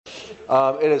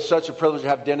It is such a privilege to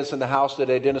have Dennis in the house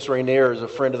today. Dennis Reanier is a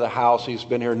friend of the house. He's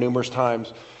been here numerous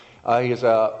times. He is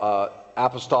an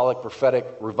apostolic, prophetic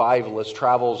revivalist,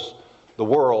 travels the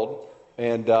world,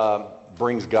 and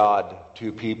brings God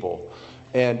to people.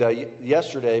 And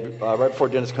yesterday, right before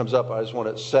Dennis comes up, I just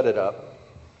want to set it up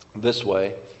this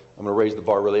way. I'm going to raise the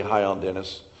bar really high on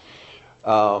Dennis.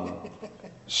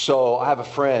 So I have a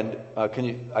friend.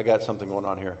 I got something going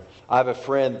on here. I have a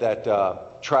friend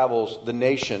that travels the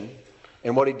nation,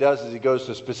 and what he does is he goes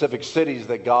to specific cities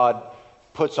that God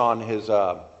puts on his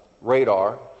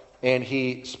radar, and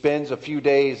he spends a few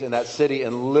days in that city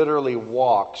and literally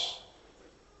walks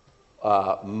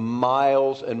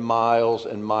miles and miles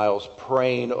and miles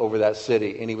praying over that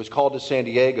city. And he was called to San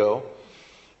Diego,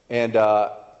 and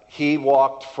he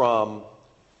walked from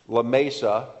La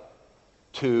Mesa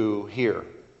to here.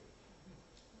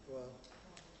 Wow.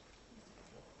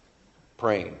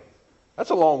 Praying. That's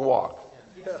a long walk.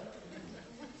 Yeah.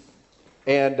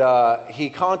 And he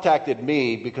contacted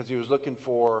me because he was looking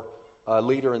for a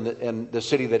leader in the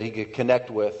city that he could connect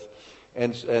with.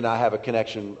 And I have a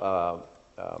connection, a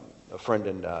friend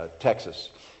in Texas.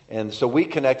 And so we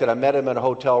connected. I met him in a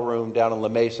hotel room down in La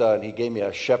Mesa, and he gave me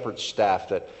a shepherd's staff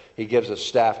that he gives a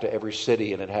staff to every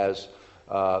city, and it has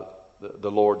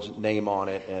the Lord's name on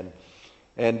it.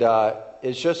 And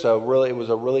it's just it was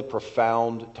a really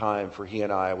profound time for he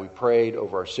and I. We prayed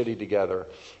over our city together,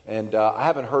 and I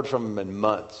haven't heard from him in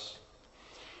months.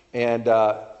 And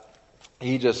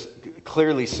he just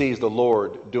clearly sees the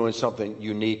Lord doing something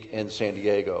unique in San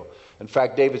Diego. In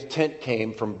fact, David's tent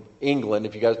came from England.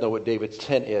 If you guys know what David's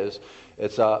tent is,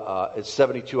 it's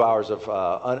 72 hours of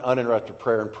uninterrupted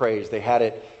prayer and praise. They had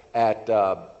it at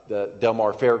the Del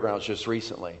Mar Fairgrounds just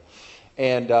recently.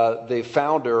 And the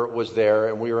founder was there,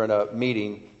 and we were in a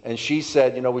meeting, and she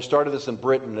said, we started this in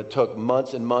Britain. It took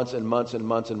months and months and months and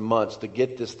months and months to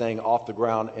get this thing off the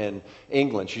ground in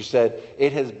England. She said,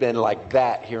 it has been like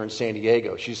that here in San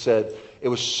Diego. She said, it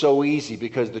was so easy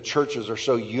because the churches are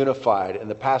so unified and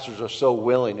the pastors are so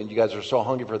willing and you guys are so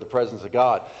hungry for the presence of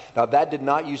God. Now, that did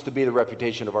not used to be the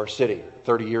reputation of our city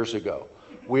 30 years ago.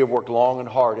 We have worked long and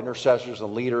hard, intercessors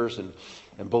and leaders and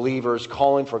believers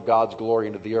calling for God's glory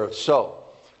into the earth. So,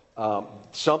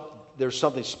 there's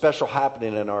something special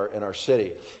happening in our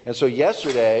city. And so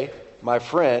yesterday, my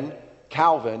friend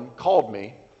Calvin called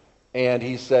me, and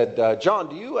he said, John,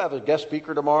 do you have a guest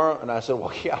speaker tomorrow? And I said,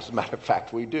 well, yeah, as a matter of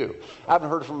fact, we do. I haven't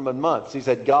heard from him in months. He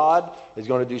said, God is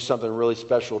going to do something really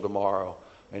special tomorrow.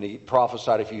 And he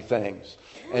prophesied a few things.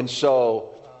 And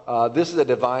so this is a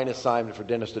divine assignment for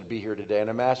Dennis to be here today. And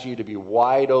I'm asking you to be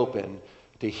wide open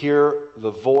to hear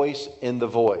the voice in the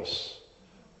voice.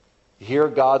 Hear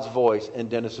God's voice in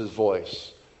Dennis's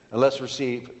voice. And let's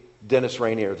receive Dennis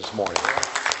Reanier this morning.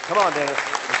 Come on, Dennis.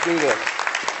 Let's do this.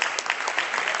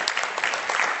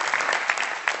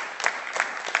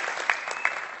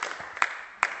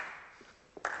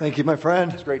 Thank you, my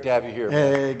friend. It's great to have you here.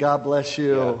 Hey, God bless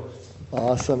you. Yeah.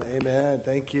 Awesome. Amen.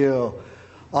 Thank you.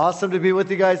 Awesome to be with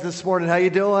you guys this morning. How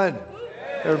you doing?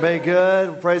 Everybody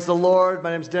good? Praise the Lord. My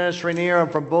name's Dennis Reanier. I'm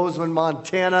from Bozeman,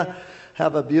 Montana.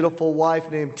 Have a beautiful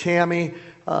wife named Tammy.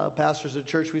 Pastors a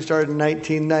church we started in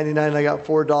 1999. I got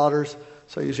 4 daughters.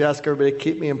 So I usually ask everybody to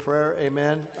keep me in prayer.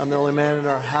 Amen. I'm the only man in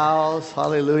our house.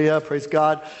 Hallelujah. Praise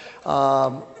God.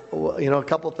 A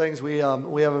couple things. We have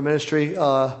a ministry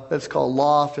that's called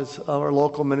Loft. It's our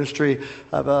local ministry.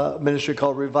 I have a ministry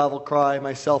called Revival Cry,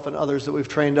 myself and others that we've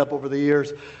trained up over the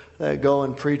years that go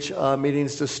and preach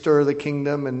meetings to stir the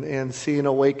kingdom and see an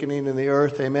awakening in the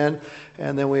earth. Amen.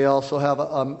 And then we also have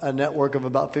a network of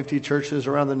about 50 churches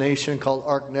around the nation called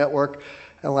ARC Network.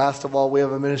 And last of all, we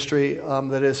have a ministry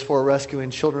that is for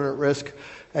rescuing children at risk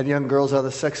and young girls out of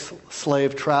the sex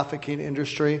slave trafficking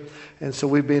industry. And so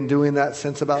we've been doing that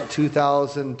since about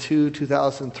 2002,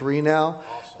 2003 now.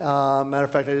 Matter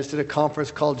of fact, I just did a conference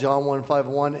called John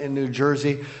 151 in New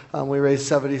Jersey. We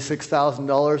raised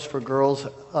 $76,000 for girls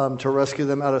to rescue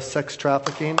them out of sex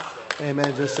trafficking.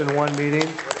 Amen, just in one meeting.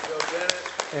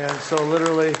 And so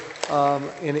literally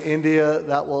in India,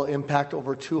 that will impact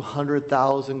over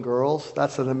 200,000 girls.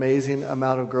 That's an amazing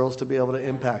amount of girls to be able to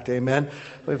impact. Amen.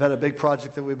 We've had a big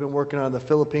project that we've been working on in the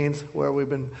Philippines where we've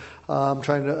been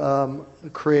trying to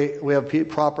create. We have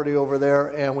property over there,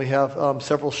 and we have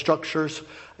several structures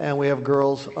and we have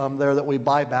girls there that we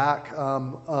buy back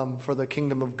for the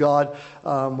kingdom of God.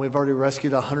 We've already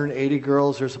rescued 180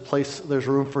 girls. There's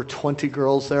room for 20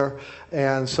 girls there.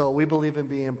 And so we believe in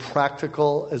being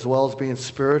practical as well as being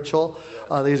spiritual.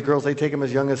 These girls, they take them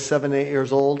as young as 7, 8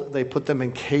 years old. They put them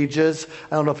in cages.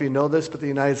 I don't know if you know this, but the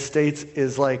United States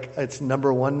is it's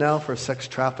number one now for sex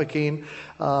trafficking.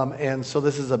 And so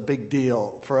this is a big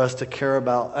deal for us to care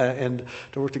about and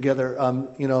to work together.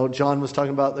 John was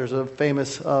talking about, there's a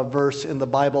famous verse in the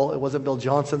Bible. It wasn't Bill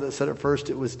Johnson that said it first.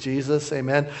 It was Jesus.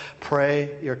 Amen.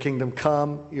 Pray, your kingdom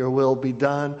come, your will be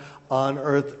done on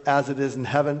earth as it is in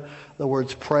heaven. The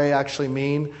words pray actually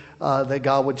mean that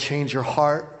God would change your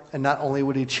heart. And not only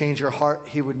would he change your heart,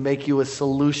 he would make you a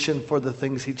solution for the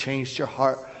things he changed your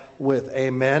heart with.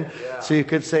 Amen. Yeah. So you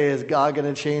could say, is God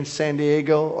going to change San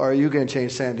Diego, or are you going to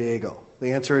change San Diego?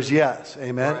 The answer is yes.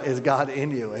 Amen. Right. Is God in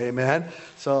you? Amen.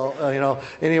 So,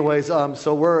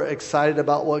 so we're excited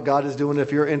about what God is doing.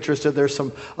 If you're interested, there's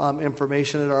some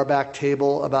information at our back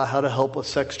table about how to help with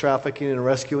sex trafficking and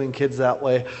rescuing kids that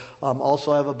way.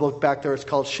 Also, I have a book back there. It's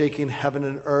called Shaking Heaven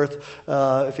and Earth.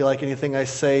 If you like anything I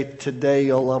say today,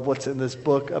 you'll love what's in this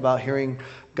book about hearing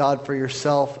God for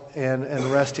yourself and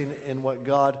resting in what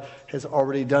God has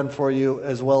already done for you,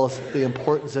 as well as the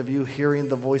importance of you hearing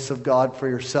the voice of God for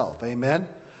yourself. Amen?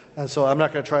 And so I'm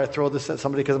not going to try to throw this at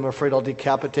somebody because I'm afraid I'll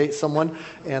decapitate someone,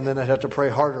 and then I'd have to pray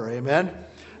harder. Amen?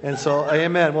 And so,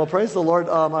 amen. Well, praise the Lord.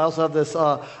 I also have this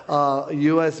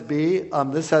USB.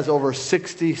 This has over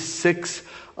 66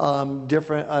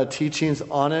 different teachings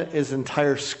on it. His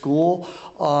entire school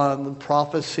on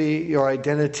prophecy, your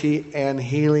identity, and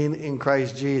healing in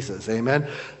Christ Jesus. Amen.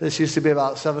 This used to be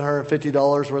about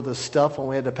 $750 worth of stuff when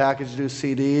we had to package do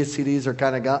CDs. CDs are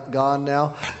kind of gone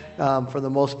now. For the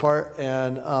most part,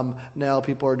 and now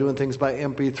people are doing things by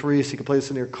MP3, so you can play this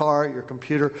in your car, your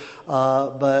computer.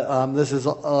 But this is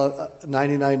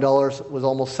 $99, was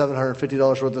almost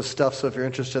 $750 worth of stuff. So if you're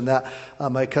interested in that,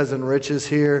 my cousin Rich is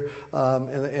here,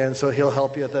 and so he'll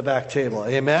help you at the back table.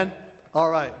 Amen. All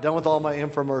right, done with all my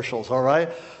infomercials. All right.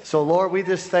 So Lord, we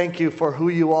just thank you for who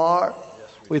you are.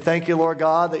 We thank you, Lord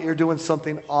God, that you're doing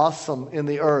something awesome in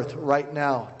the earth right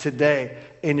now, today,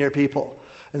 in your people.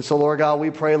 And so, Lord God, we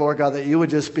pray, Lord God, that you would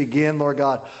just begin, Lord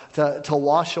God, to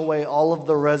wash away all of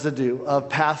the residue of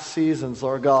past seasons,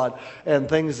 Lord God, and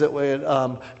things that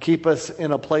would keep us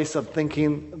in a place of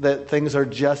thinking that things are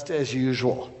just as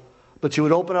usual. But you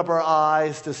would open up our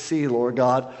eyes to see, Lord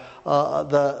God,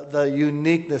 the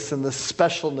uniqueness and the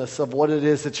specialness of what it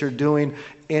is that you're doing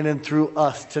in and through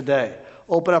us today.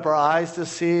 Open up our eyes to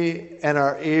see and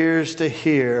our ears to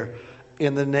hear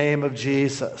in the name of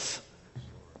Jesus.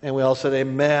 And we all said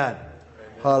amen.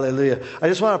 Hallelujah. I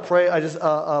just want to pray. I just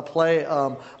play.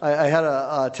 I had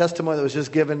a testimony that was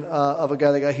just given of a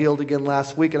guy that got healed again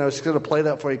last week, and I was just going to play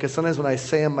that for you because sometimes when I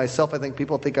say them myself, I think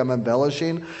people think I'm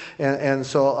embellishing, and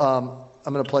so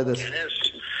I'm going to play this.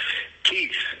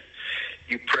 Keith,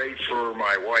 you prayed for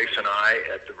my wife and I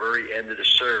at the very end of the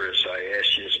service. I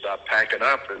asked you to stop packing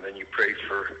up, and then you prayed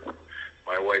for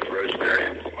my wife Rosemary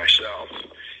and myself.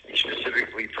 You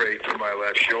specifically prayed for my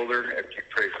left shoulder after you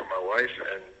prayed for my wife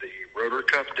and the rotor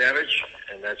cuff damage,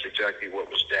 and that's exactly what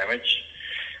was damaged.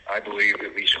 I believe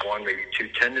at least one, maybe two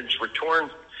tendons were torn.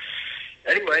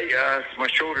 Anyway, my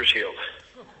shoulder's healed.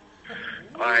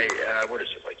 What is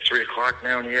it, like 3 o'clock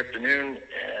now in the afternoon,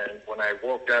 and when I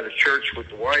walked out of church with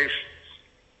the wife,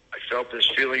 I felt this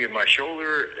feeling in my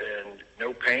shoulder and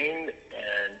no pain,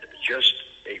 and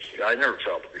I never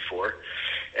felt it before.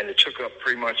 And it took up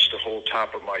pretty much the whole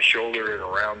top of my shoulder and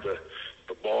around the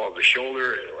ball of the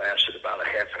shoulder. It lasted about a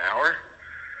half an hour.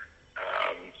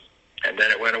 And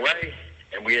then it went away.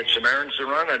 And we had some errands to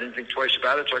run. I didn't think twice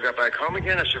about it. So I got back home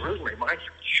again. I said, Rosemary, my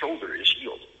shoulder is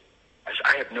healed. I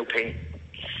said, I have no pain.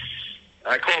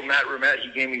 I called Matt Rumette.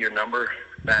 He gave me your number.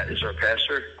 Matt is our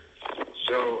pastor.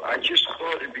 So I just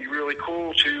thought it'd be really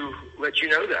cool to let you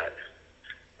know that.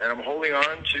 And I'm holding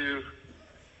on to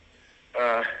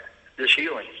this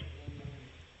healing.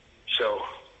 So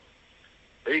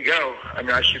there you go. I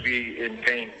mean, I should be in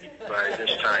pain by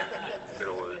this time in the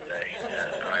middle of the day,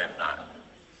 and I am not.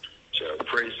 So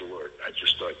praise the Lord. I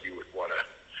just thought you would want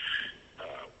to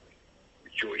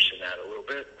rejoice in that a little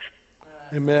bit.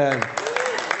 Amen.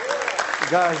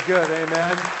 God is good.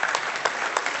 Amen.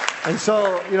 And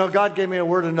so, God gave me a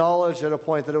word of knowledge at a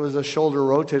point that it was a shoulder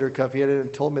rotator cuff. He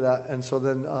hadn't told me that. And so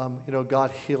then,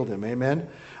 God healed him. Amen.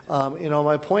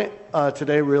 My point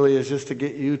today really is just to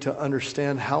get you to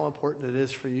understand how important it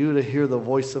is for you to hear the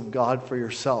voice of God for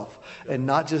yourself, and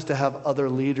not just to have other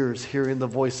leaders hearing the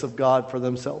voice of God for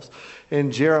themselves.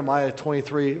 In Jeremiah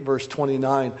 23, verse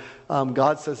 29,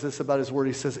 God says this about his word.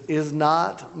 He says, "Is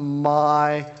not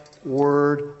my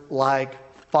word like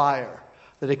fire,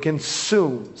 that it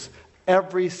consumes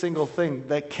every single thing,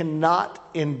 that cannot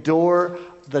endure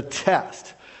the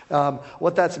test?"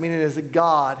 What that's meaning is that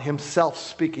God himself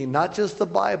speaking, not just the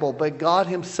Bible, but God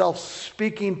himself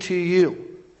speaking to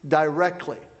you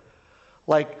directly.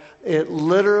 Like, it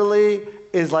literally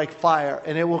is like fire,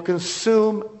 and it will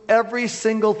consume every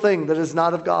single thing that is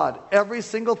not of God. Every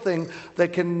single thing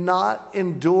that cannot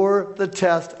endure the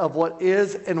test of what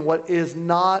is and what is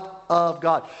not of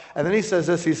God. And then he says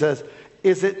this, he says,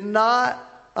 is it not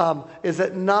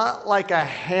like a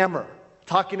hammer?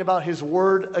 Talking about his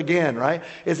word again, right?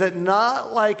 Is it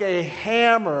not like a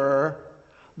hammer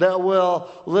that will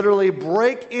literally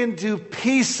break into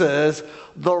pieces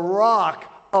the rock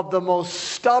of the most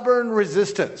stubborn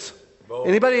resistance?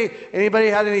 Anybody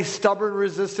had any stubborn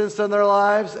resistance in their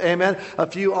lives? Amen. A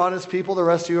few honest people, the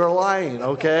rest of you are lying.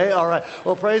 Okay? All right.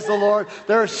 Well, praise the Lord.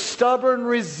 There are stubborn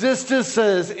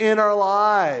resistances in our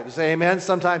lives. Amen.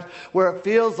 Sometimes where it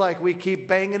feels like we keep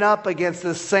banging up against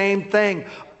the same thing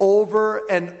over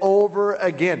and over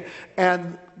again.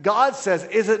 And God says,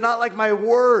 is it not like my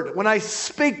word when I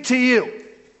speak to you?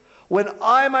 When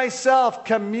I myself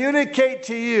communicate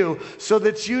to you so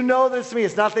that you know this to me.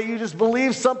 It's not that you just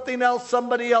believe something else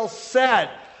somebody else said.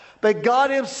 But God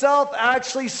himself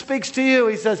actually speaks to you.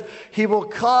 He says he will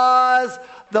cause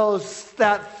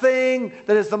that thing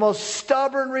that is the most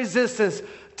stubborn resistance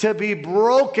to be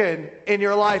broken in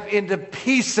your life into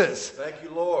pieces. Thank you,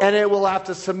 Lord. And it will have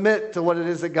to submit to what it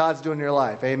is that God's doing in your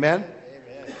life. Amen?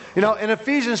 In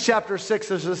Ephesians chapter 6,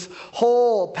 there's this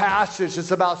whole passage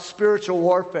that's about spiritual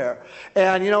warfare.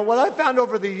 And, what I've found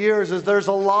over the years is there's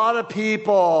a lot of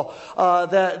people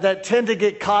that tend to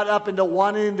get caught up into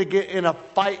wanting to get in a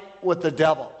fight with the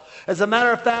devil. As a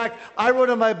matter of fact, I wrote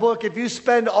in my book, if you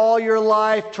spend all your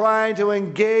life trying to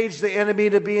engage the enemy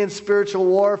to be in spiritual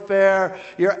warfare,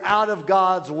 you're out of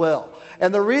God's will.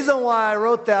 And the reason why I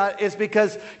wrote that is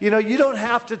because, you don't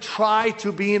have to try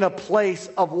to be in a place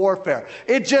of warfare.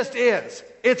 It just is.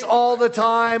 It's all the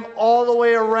time, all the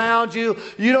way around you.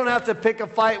 You don't have to pick a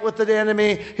fight with the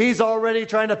enemy. He's already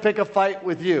trying to pick a fight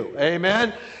with you.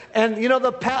 Amen? And,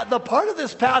 the part of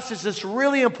this passage that's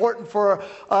really important for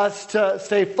us to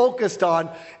stay focused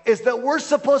on is that we're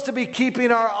supposed to be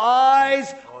keeping our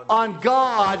eyes on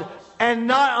God and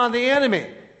not on the enemy.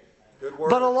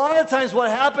 But a lot of times what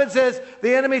happens is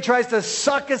the enemy tries to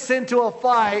suck us into a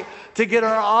fight to get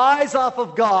our eyes off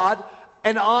of God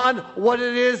and on what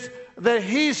it is that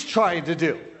he's trying to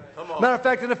do. Matter of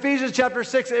fact, in Ephesians chapter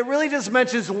 6, it really just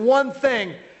mentions one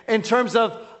thing in terms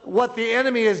of what the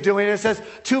enemy is doing. It says,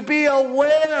 to be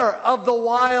aware of the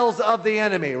wiles of the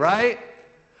enemy, right?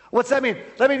 What's that mean?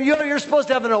 That means you're supposed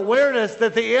to have an awareness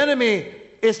that the enemy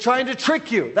is trying to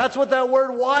trick you. That's what that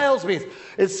word wiles means.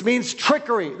 It means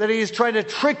trickery, that he is trying to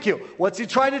trick you. What's he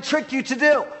trying to trick you to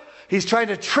do? He's trying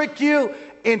to trick you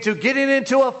into getting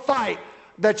into a fight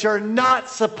that you're not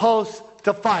supposed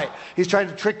to fight. He's trying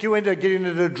to trick you into getting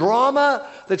into drama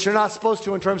that you're not supposed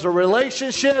to in terms of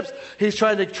relationships. He's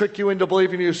trying to trick you into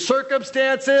believing your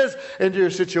circumstances, into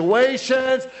your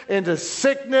situations, into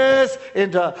sickness,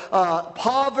 into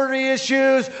poverty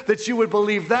issues, that you would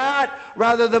believe that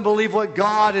rather than believe what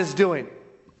God is doing.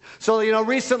 So,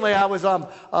 recently I was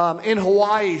in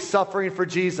Hawaii suffering for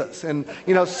Jesus. And,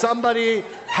 somebody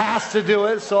has to do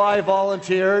it, so I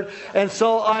volunteered. And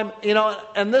so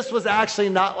and this was actually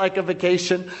not like a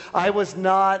vacation. I was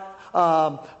not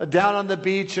down on the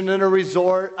beach and in a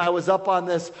resort. I was up on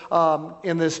this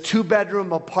in this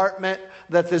 2-bedroom apartment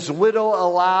that this widow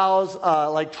allows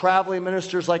like traveling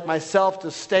ministers like myself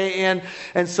to stay in.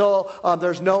 And so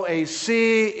there's no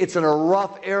AC. It's in a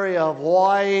rough area of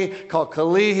Hawaii called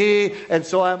Kalihi. And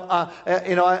so I'm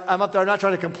up there. I'm not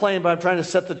trying to complain, but I'm trying to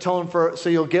set the tone so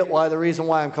you'll get the reason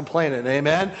why I'm complaining.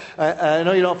 Amen. I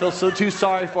know you don't feel too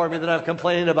sorry for me that I'm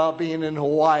complaining about being in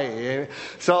Hawaii.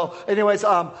 So anyways,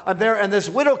 I'm there, and this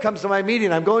widow comes to my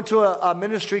meeting. I'm going to a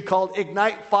ministry called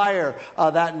Ignite Fire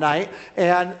that night,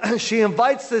 and she invites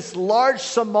this large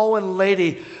Samoan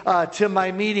lady to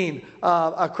my meeting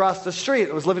across the street.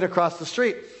 I was living across the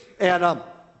street, and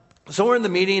So we're in the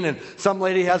meeting, and some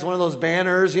lady has one of those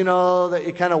banners, that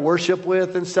you kind of worship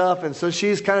with and stuff. And so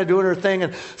she's kind of doing her thing,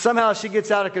 and somehow she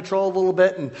gets out of control a little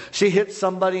bit, and she hits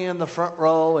somebody in the front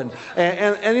row. And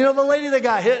the lady that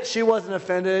got hit, she wasn't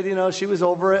offended. She was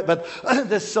over it. But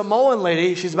this Samoan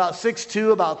lady, she's about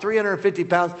 6'2", about 350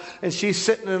 pounds, and she's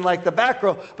sitting in like the back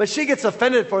row. But she gets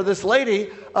offended for this lady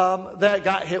that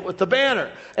got hit with the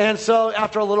banner. And so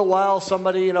after a little while,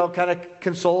 somebody, kind of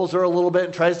consoles her a little bit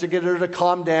and tries to get her to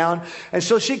calm down. And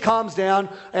so she calms down,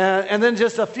 and then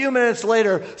just a few minutes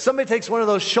later, somebody takes one of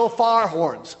those shofar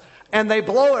horns, and they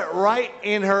blow it right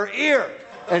in her ear.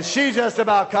 And she just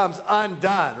about comes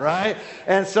undone, right?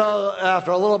 And so after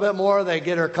a little bit more, they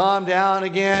get her calmed down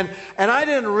again. And I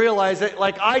didn't realize it.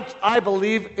 Like, I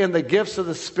believe in the gifts of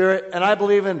the Spirit, and I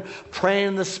believe in praying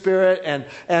in the Spirit.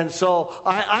 And so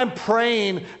I'm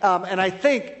praying, and I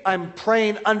think I'm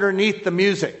praying underneath the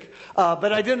music.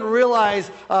 But I didn't realize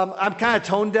I'm kind of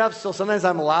tone deaf, so sometimes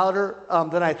I'm louder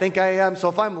than I think I am. So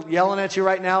if I'm yelling at you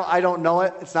right now, I don't know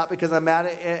it. It's not because I'm mad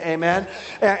at amen.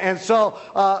 And so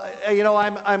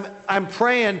I'm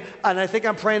praying, and I think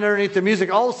I'm praying underneath the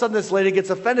music. All of a sudden, this lady gets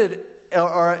offended.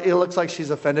 Or it looks like she's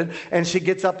offended, and she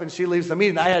gets up and she leaves the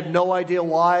meeting. I had no idea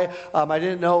why. I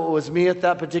didn't know it was me at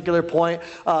that particular point.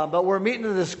 But we're meeting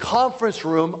in this conference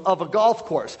room of a golf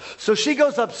course. So she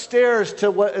goes upstairs to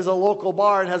what is a local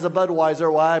bar and has a Budweiser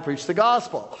while I preach the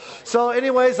gospel. So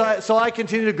anyways, I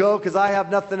continue to go because I have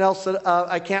nothing else that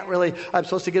I can't really, I'm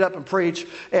supposed to get up and preach.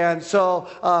 And so,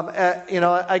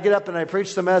 I get up and I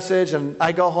preach the message, and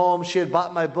I go home. She had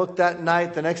bought my book that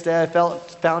night. The next day I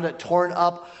found it torn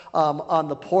up on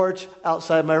the porch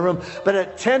outside my room. But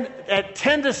at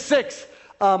 10 to 6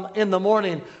 in the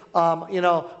morning,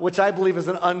 which I believe is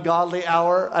an ungodly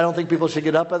hour. I don't think people should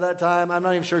get up at that time. I'm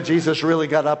not even sure Jesus really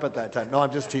got up at that time. No,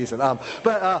 I'm just teasing. So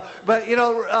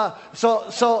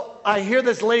I hear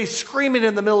this lady screaming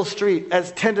in the middle of the street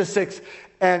at 10 to 6,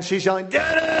 and she's yelling,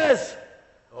 "Dennis!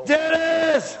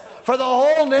 Dennis!" for the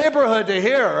whole neighborhood to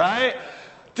hear, right?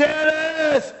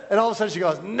 "Dennis!" And all of a sudden she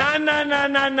goes, "Nah, nah, nah,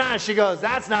 nah, nah." She goes,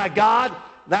 "That's not God.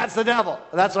 That's the devil."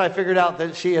 And that's when I figured out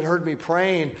that she had heard me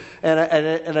praying, and I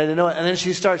didn't know it. And then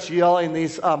she starts yelling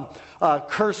these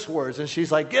curse words, and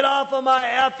she's like, "Get off of my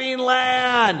effing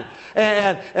land!"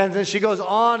 And then she goes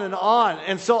on and on.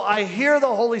 And so I hear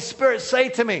the Holy Spirit say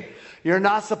to me, "You're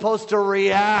not supposed to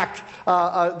react.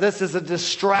 This is a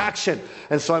distraction."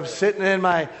 And so I'm sitting in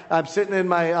my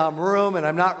room, and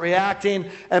I'm not reacting.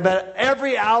 But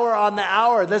every hour on the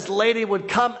hour, this lady would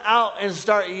come out and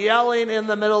start yelling in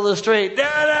the middle of the street,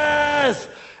 "Dennis!"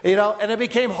 And it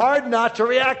became hard not to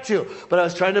react to. But I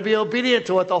was trying to be obedient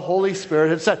to what the Holy Spirit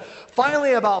had said.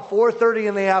 Finally, about 4:30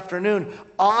 in the afternoon,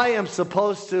 I am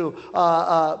supposed to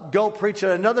go preach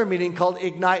at another meeting called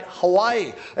Ignite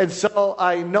Hawaii. And so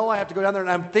I know I have to go down there,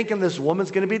 and I'm thinking this woman's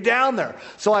going to be down there.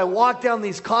 So I walk down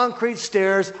these concrete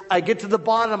stairs. I get to the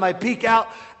bottom. I peek out,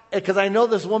 because I know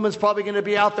this woman's probably going to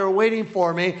be out there waiting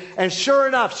for me. And sure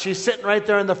enough, she's sitting right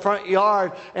there in the front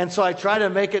yard. And so I try to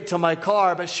make it to my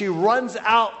car, but she runs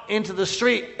out into the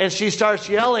street, and she starts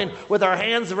yelling with her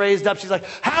hands raised up. She's like,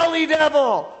 "Howly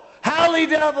devil! Howly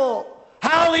devil!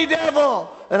 Howly devil!"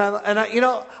 And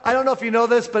I don't know if you know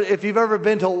this, but if you've ever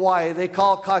been to Hawaii, they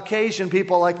call Caucasian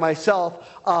people like myself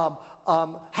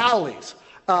howlies.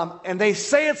 And they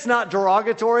say it's not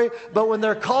derogatory, but when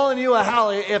they're calling you a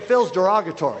howlie, it feels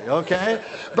derogatory, okay?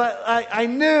 But I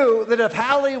knew that if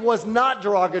howlie was not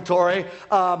derogatory,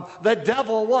 the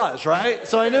devil was, right?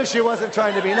 So I knew she wasn't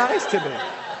trying to be nice to me.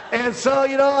 And so,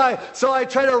 I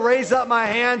try to raise up my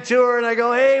hand to her, and I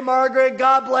go, "Hey, Margaret,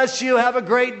 God bless you. Have a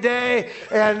great day."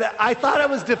 And I thought I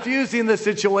was diffusing the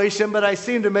situation, but I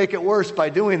seemed to make it worse by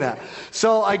doing that.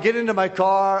 So I get into my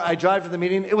car. I drive to the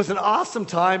meeting. It was an awesome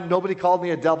time. Nobody called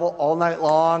me a devil all night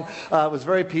long. It was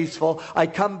very peaceful. I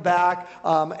come back,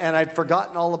 and I'd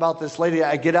forgotten all about this lady.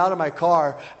 I get out of my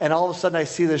car, and all of a sudden I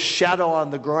see this shadow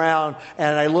on the ground,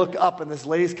 and I look up, and this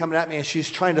lady's coming at me, and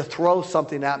she's trying to throw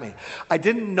something at me. I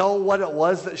didn't know what it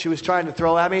was that she was trying to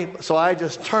throw at me, so I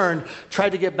just turned, tried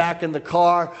to get back in the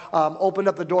car, opened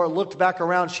up the door, looked back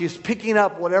around. She's picking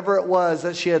up whatever it was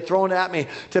that she had thrown at me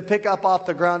to pick up off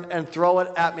the ground and throw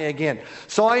it at me again.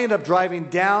 So I end up driving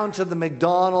down to the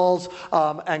McDonald's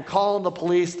and calling the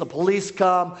police. The police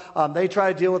come. They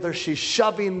try to deal with her. She's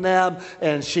shoving them,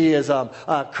 and she is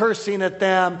cursing at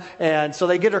them. And so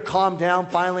they get her calmed down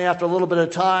finally after a little bit of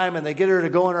time, and they get her to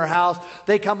go in her house.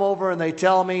 They come over and they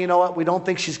tell me, "You know what, we don't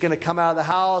think she's she's going to come out of the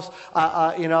house.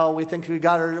 We think we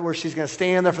got her where she's going to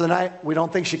stay in there for the night. We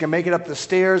don't think she can make it up the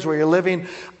stairs where you're living.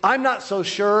 I'm not so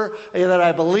sure that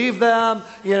I believe them.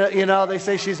 They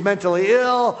say she's mentally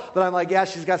ill, but I'm like, yeah,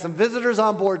 she's got some visitors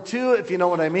on board too, if you know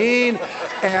what I mean.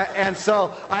 And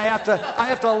so I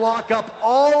have to lock up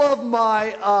all of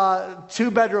my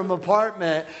 2-bedroom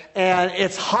apartment, and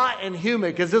it's hot and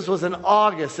humid because this was in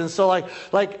August, and so I'm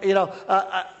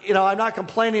not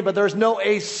complaining, but there's no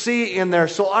AC in there,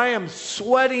 so I am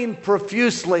sweating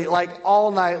profusely like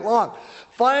all night long.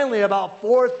 Finally, about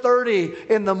 4:30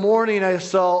 in the morning or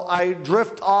so, I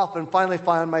drift off and finally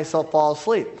find myself fall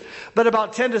asleep. But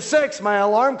about 10 to 6, my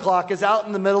alarm clock is out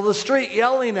in the middle of the street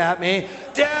yelling at me,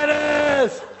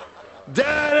 "Dennis!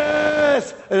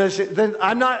 Dennis!" And then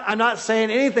I'm not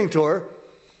saying anything to her.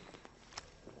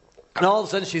 And all of a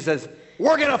sudden she says,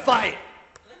 "We're going to fight."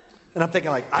 And I'm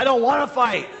thinking I don't want to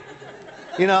fight.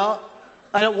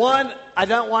 I don't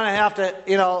want to have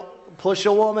to, push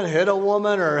a woman, hit a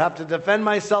woman, or have to defend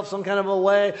myself some kind of a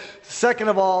way. Second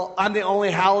of all, I'm the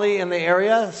only Hallie in the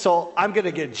area, so I'm going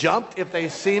to get jumped if they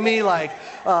see me trying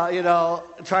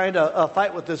to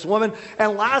fight with this woman.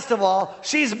 And last of all,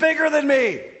 she's bigger than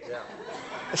me.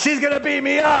 She's going to beat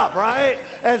me up, right?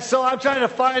 And so I'm trying to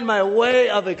find my way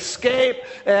of escape,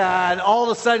 and all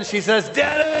of a sudden she says,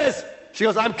 "Dennis!" She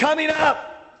goes, "I'm coming up."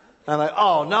 I'm like,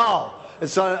 oh no. And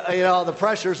so, the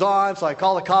pressure's on, so I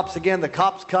call the cops again. The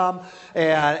cops come,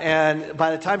 and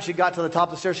by the time she got to the top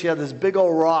of the stairs, she had this big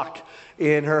old rock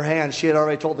in her hand. She had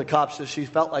already told the cops that she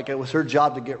felt like it was her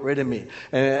job to get rid of me.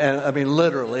 And I mean,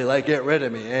 literally, get rid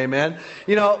of me. Amen?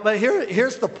 But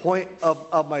here's the point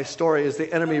of my story is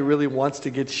the enemy really wants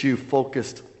to get you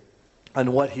focused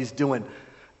on what he's doing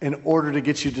in order to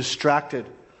get you distracted.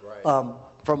 Right.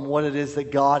 From what it is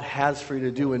that God has for you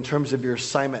to do in terms of your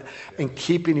assignment and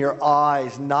keeping your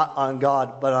eyes not on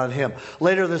God but on Him.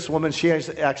 Later, this woman, she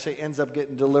actually ends up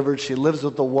getting delivered. She lives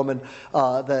with a woman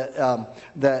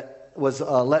that was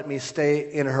let me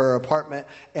stay in her apartment.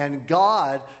 And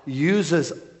God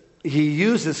uses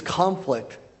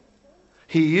conflict.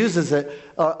 He uses it,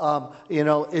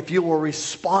 if you will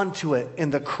respond to it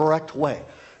in the correct way.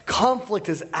 Conflict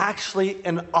is actually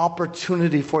an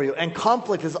opportunity for you. And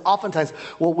conflict is oftentimes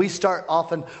what we start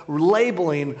often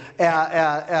labeling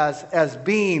as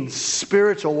being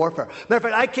spiritual warfare. Matter of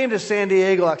fact, I came to San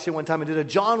Diego actually one time and did a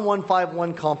John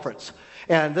 1:5:1 conference.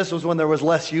 And this was when there was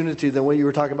less unity than what you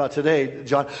were talking about today,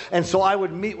 John. And so I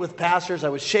would meet with pastors, I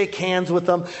would shake hands with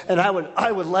them, and I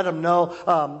would let them know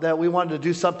that we wanted to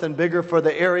do something bigger for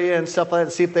the area and stuff like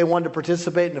that, see if they wanted to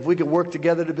participate and if we could work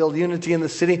together to build unity in the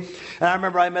city. And I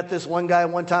remember I met this one guy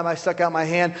one time. I stuck out my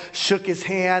hand, shook his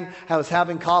hand. I was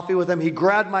having coffee with him. He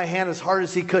grabbed my hand as hard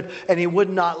as he could, and he would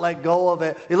not let go of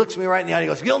it. He looks me right in the eye and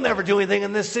he goes, "You'll never do anything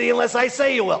in this city unless I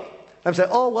say you will." I'm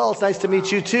saying, "Oh, well, it's nice to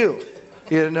meet you too."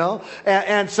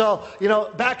 And so,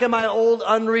 back in my old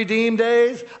unredeemed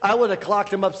days, I would have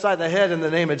clocked him upside the head in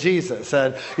the name of Jesus.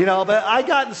 And, but I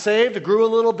gotten saved, grew a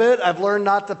little bit. I've learned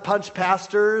not to punch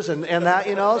pastors and that,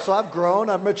 so I've grown,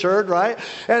 I've matured, right?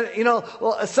 And,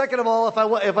 second of all, if I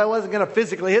wasn't going to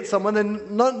physically hit someone,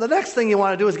 then the next thing you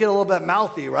want to do is get a little bit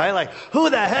mouthy, right? Like, who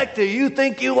the heck do you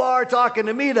think you are talking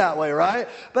to me that way, right?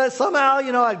 But somehow,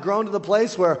 I'd grown to the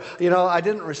place where, I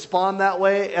didn't respond that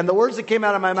way. And the words that came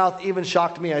out of my mouth even shocked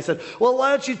me. I said, "Well,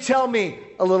 why don't you tell me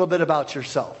a little bit about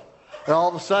yourself?" And all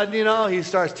of a sudden, he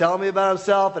starts telling me about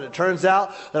himself, and it turns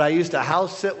out that I used to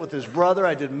house sit with his brother.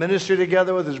 I did ministry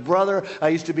together with his brother. I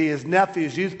used to be his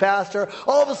nephew's youth pastor.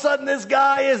 All of a sudden, this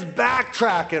guy is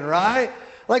backtracking, right?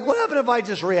 Like, what happened if I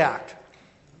just react?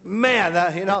 Man,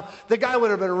 the guy would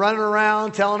have been running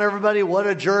around telling everybody what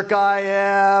a jerk I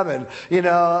am. And,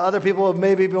 other people would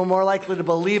maybe be more likely to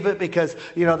believe it because,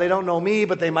 they don't know me,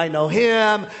 but they might know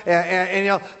him.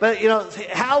 But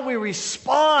how we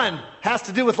respond has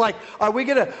to do with are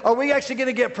we actually going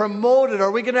to get promoted? Are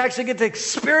we going to actually get to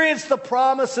experience the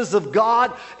promises of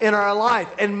God in our life?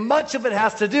 And much of it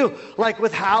has to do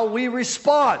with how we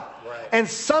respond. And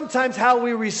sometimes how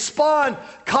we respond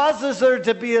causes there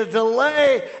to be a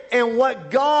delay in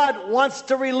what God wants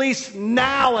to release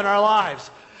now in our lives.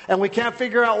 And we can't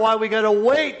figure out why we got to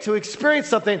wait to experience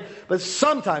something. But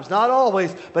sometimes, not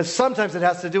always, but sometimes it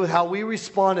has to do with how we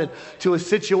responded to a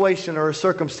situation or a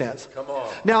circumstance. Come on.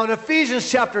 Now in Ephesians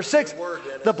chapter 6,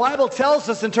 the Bible tells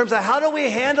us in terms of how do we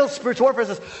handle spiritual warfare, it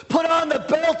says, put on the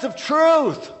belt of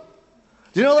truth.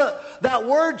 Do you know that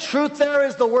word truth there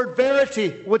is the word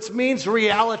verity, which means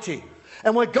reality.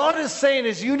 And what God is saying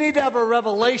is you need to have a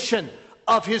revelation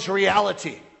of His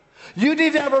reality. You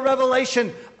need to have a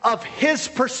revelation of His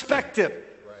perspective.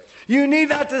 Right. You need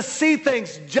not to see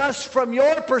things just from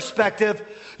your perspective.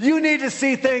 You need to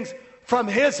see things from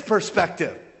His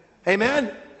perspective.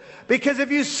 Amen? Because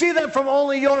if you see them from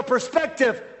only your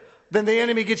perspective, then the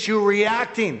enemy gets you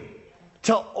reacting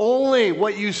to only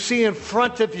what you see in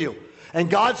front of you. And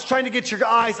God's trying to get your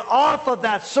eyes off of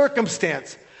that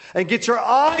circumstance and get your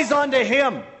eyes onto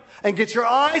Him and get your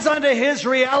eyes onto His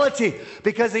reality,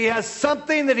 because He has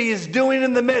something that He is doing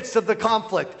in the midst of the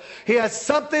conflict. He has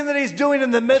something that He's doing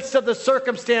in the midst of the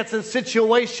circumstance and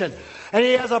situation. And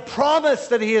He has a promise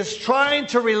that He is trying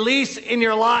to release in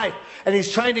your life. And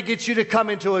He's trying to get you to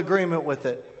come into agreement with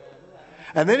it.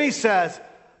 And then He says,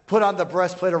 put on the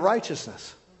breastplate of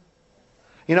righteousness.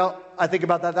 You know, I think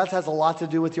about that. That has a lot to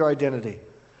do with your identity.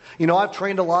 You know, I've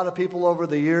trained a lot of people over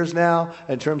the years now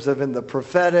in terms of in the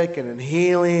prophetic and in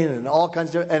healing and all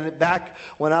kinds of, and back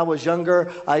when I was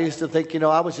younger, I used to think, you know,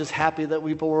 I was just happy that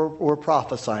people were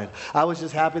prophesying. I was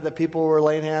just happy that people were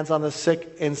laying hands on the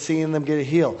sick and seeing them get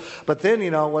healed. But then,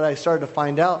 you know, what I started to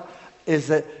find out is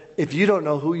that if you don't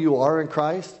know who you are in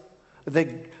Christ,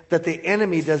 that the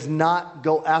enemy does not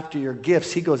go after your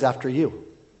gifts, he goes after you.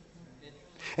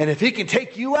 And if he can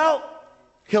take you out,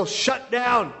 he'll shut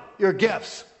down your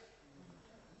gifts.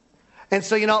 And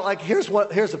so, you know, like here's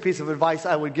a piece of advice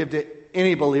I would give to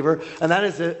any believer, and that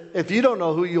is that if you don't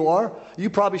know who you are, you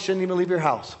probably shouldn't even leave your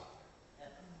house.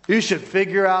 You should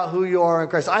figure out who you are in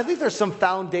Christ. I think there's some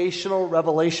foundational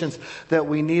revelations that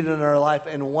we need in our life,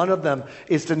 and one of them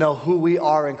is to know who we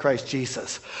are in Christ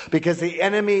Jesus. Because the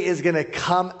enemy is going to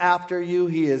come after you.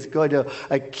 He is going to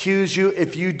accuse you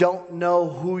if you don't know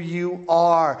who you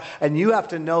are. And you have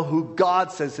to know who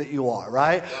God says that you are,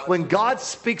 right? When God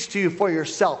speaks to you for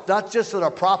yourself, not just that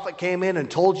a prophet came in and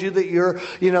told you that you're,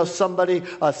 you know, somebody,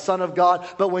 a son of God,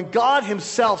 but when God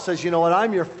Himself says, you know what,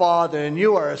 I'm your father, and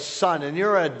you are a son, and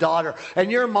you're a daughter,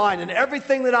 and you're mine, and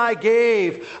everything that I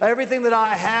gave, everything that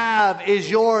I have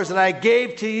is yours, and I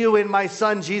gave to you in my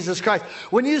Son Jesus Christ.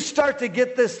 When you start to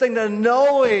get this thing to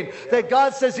knowing that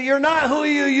God says that you're not who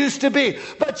you used to be,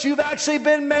 but you've actually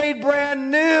been made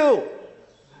brand new,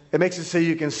 it makes it so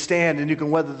you can stand and you can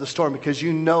weather the storm because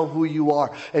you know who you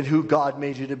are and who God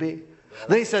made you to be.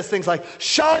 Then He says things like,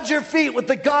 shod your feet with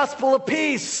the gospel of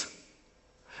peace.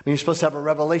 I mean, you're supposed to have a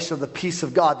revelation of the peace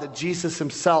of God, that Jesus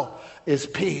Himself is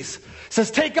peace. It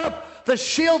says, take up the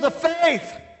shield of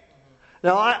faith.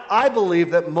 Now, I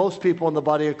believe that most people in the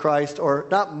body of Christ, or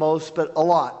not most, but a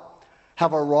lot,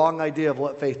 have a wrong idea of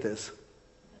what faith is.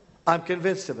 I'm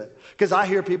convinced of it. Because I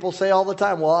hear people say all the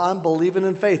time, well, I'm believing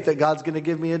in faith that God's going to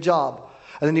give me a job.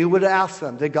 And then you would ask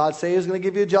them, did God say He was going to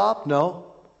give you a job?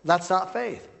 No, that's not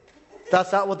faith.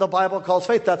 That's not what the Bible calls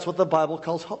faith. That's what the Bible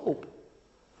calls hope.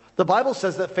 The Bible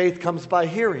says that faith comes by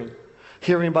hearing,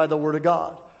 hearing by the Word of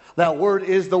God. That word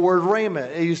is the word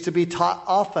rhema. It used to be taught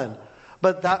often,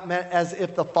 but that meant as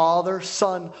if the Father,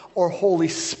 Son, or Holy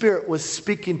Spirit was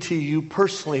speaking to you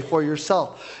personally for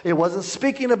yourself. It wasn't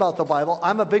speaking about the Bible.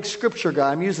 I'm a big scripture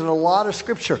guy. I'm using a lot of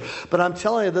scripture, but I'm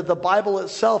telling you that the Bible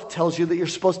itself tells you that you're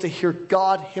supposed to hear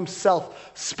God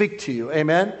Himself speak to you.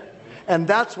 Amen? And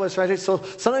that's what's right. So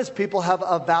sometimes people have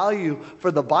a value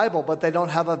for the Bible, but they don't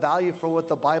have a value for what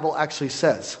the Bible actually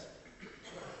says.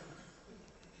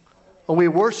 And we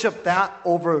worship that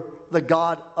over the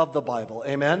God of the Bible.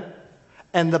 Amen?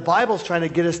 And the Bible's trying to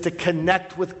get us to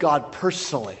connect with God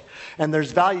personally. And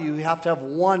there's value. You have to have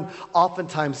one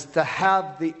oftentimes to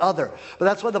have the other. But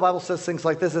that's why the Bible says things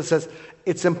like this. It says,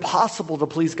 it's impossible to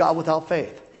please God without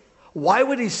faith. Why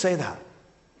would He say that?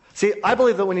 See, I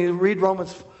believe that when you read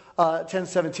Romans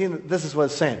 10:17, this is what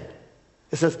it's saying.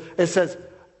 It says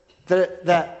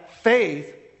that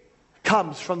faith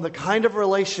comes from the kind of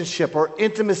relationship or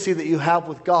intimacy that you have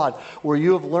with God where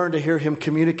you have learned to hear Him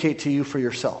communicate to you for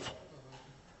yourself.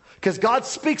 Because God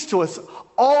speaks to us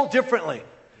all differently.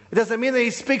 It doesn't mean that He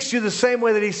speaks to you the same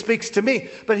way that He speaks to me,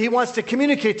 but He wants to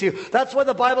communicate to you. That's why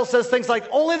the Bible says things like,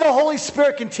 only the Holy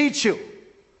Spirit can teach you.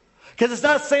 Because it's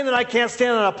not saying that I can't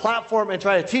stand on a platform and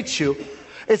try to teach you.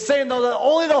 It's saying, though, that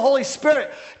only the Holy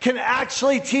Spirit can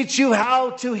actually teach you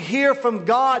how to hear from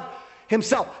God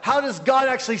Himself. How does God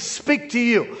actually speak to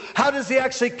you? How does He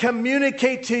actually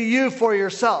communicate to you for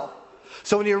yourself?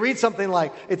 So when you read something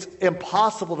like, it's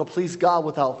impossible to please God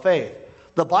without faith,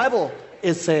 the Bible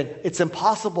is saying it's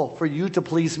impossible for you to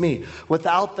please me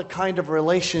without the kind of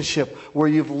relationship where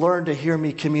you've learned to hear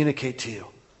me communicate to you.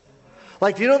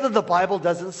 Like, do you know that the Bible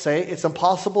doesn't say it's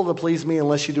impossible to please me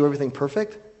unless you do everything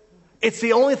perfect? It's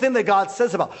the only thing that God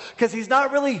says about, because He's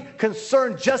not really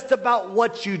concerned just about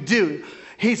what you do.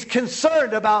 He's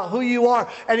concerned about who you are,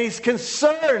 and He's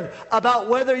concerned about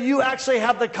whether you actually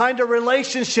have the kind of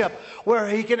relationship where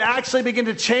He can actually begin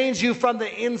to change you from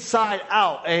the inside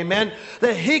out. Amen?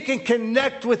 That He can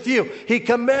connect with you.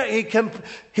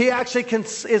 He actually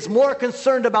is more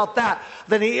concerned about that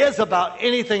than He is about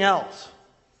anything else.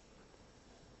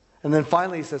 And then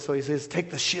finally He says,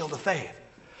 take the shield of faith.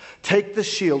 Take the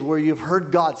shield where you've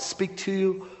heard God speak to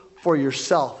you for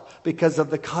yourself, because of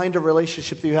the kind of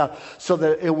relationship that you have, so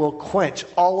that it will quench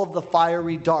all of the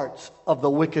fiery darts of the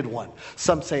wicked one.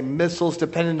 Some say missiles,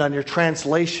 depending on your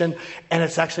translation, and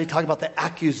it's actually talking about the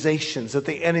accusations that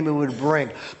the enemy would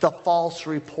bring, the false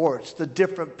reports, the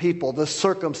different people, the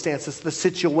circumstances, the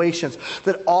situations,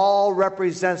 that all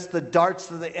represents the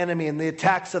darts of the enemy and the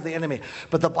attacks of the enemy.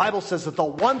 But the Bible says that the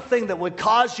one thing that would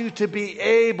cause you to be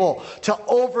able to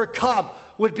overcome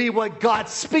would be what God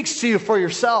speaks to you for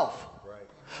yourself.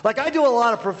 Like, I do a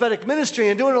lot of prophetic ministry,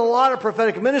 and doing a lot of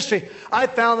prophetic ministry, I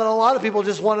found that a lot of people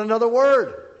just want another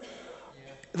word.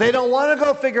 They don't want to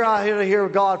go figure out how to hear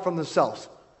God from themselves.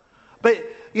 But,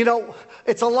 you know,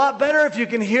 it's a lot better if you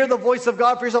can hear the voice of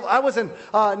God for yourself. I was in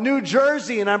New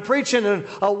Jersey, and I'm preaching, and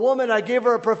a woman, I gave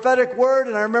her a prophetic word,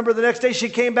 and I remember the next day she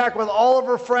came back with all of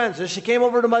her friends, and she came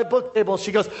over to my book table, and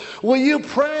she goes, will you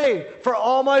pray for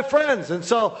all my friends? And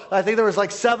so I think there was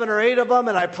like 7 or 8 of them,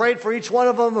 and I prayed for each one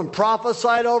of them and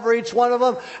prophesied over each one of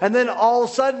them, and then all of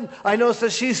a sudden I noticed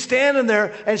that she's standing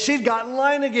there, and she'd got in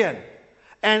line again.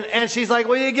 And she's like,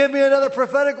 will you give me another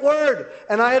prophetic word?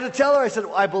 And I had to tell her, I said,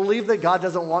 I believe that God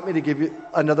doesn't want me to give you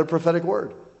another prophetic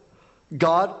word.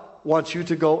 God wants you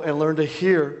to go and learn to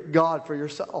hear God for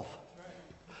yourself.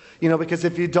 You know, because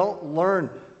if you don't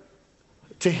learn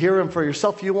to hear Him for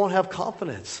yourself, you won't have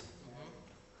confidence.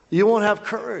 You won't have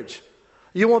courage.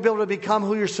 You won't be able to become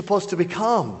who you're supposed to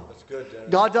become. That's good, Dennis.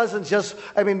 God doesn't just,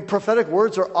 prophetic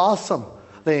words are awesome.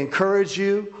 They encourage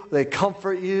you. They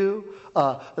comfort you.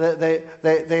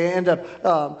 They end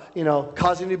up,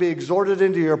 causing you to be exhorted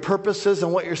into your purposes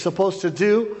and what you're supposed to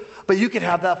do. But you can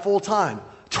have that full time,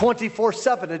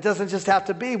 24/7. It doesn't just have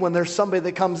to be when there's somebody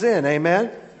that comes in. Amen?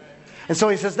 And so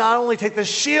He says, not only take the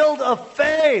shield of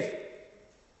faith,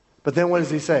 but then what does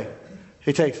He say?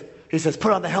 He says,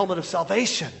 put on the helmet of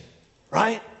salvation,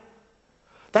 right?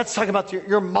 That's talking about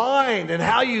your mind and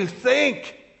how you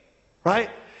think, right?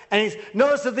 And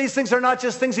notice that these things are not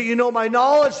just things that you know by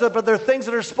knowledge, but they're things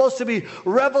that are supposed to be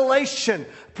revelation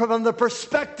from the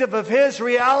perspective of His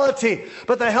reality.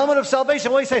 But the helmet of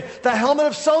salvation, what do you say? The helmet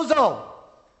of sozo.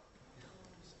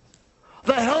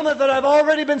 The helmet that I've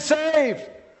already been saved.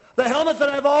 The helmet that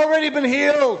I've already been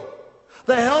healed.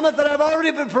 The helmet that I've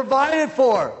already been provided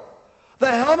for.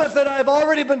 The helmet that I've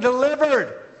already been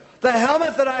delivered. The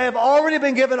helmet that I have already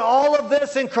been given all of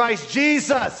this in Christ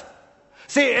Jesus.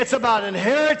 See, it's about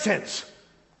inheritance.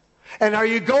 And are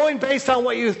you going based on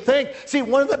what you think? See,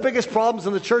 one of the biggest problems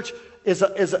in the church is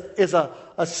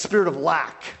a spirit of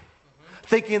lack.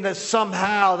 Thinking that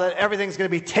somehow that everything's going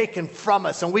to be taken from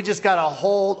us, and we just got to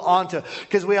hold on to it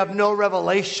because we have no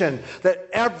revelation that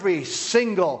every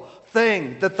single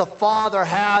thing that the Father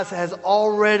has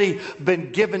already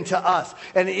been given to us.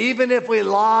 And even if we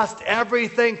lost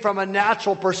everything from a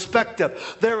natural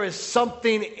perspective, there is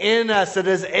something in us that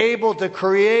is able to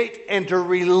create and to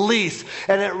release.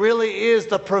 And it really is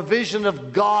the provision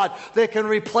of God that can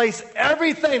replace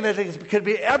everything that could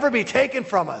ever be taken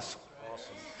from us.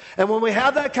 Awesome. And when we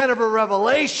have that kind of a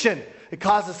revelation, it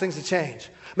causes things to change.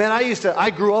 Man, I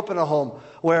grew up in a home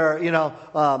where,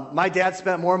 my dad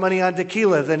spent more money on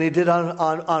tequila than he did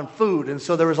on food. And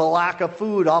so there was a lack of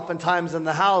food oftentimes in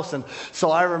the house. And so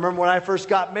I remember when I first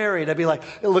got married, I'd be like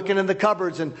looking in the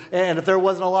cupboards. And if there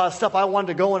wasn't a lot of stuff, I wanted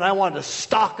to go and I wanted to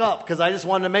stock up because I just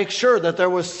wanted to make sure that there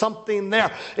was something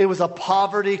there. It was a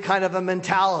poverty kind of a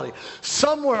mentality.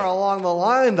 Somewhere along the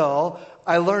line, though,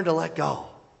 I learned to let go.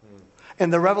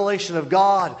 And the revelation of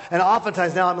God. And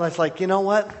oftentimes now I'm like, you know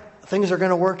what? Things are going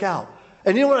to work out.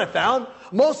 And you know what I found?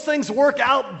 Most things work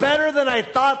out better than I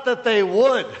thought that they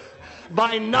would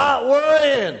by not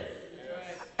worrying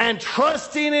and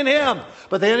trusting in Him.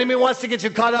 But the enemy wants to get you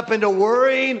caught up into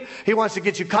worrying. He wants to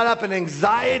get you caught up in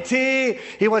anxiety.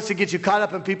 He wants to get you caught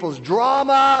up in people's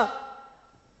drama.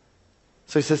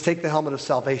 So he says, take the helmet of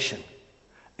salvation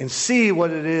and see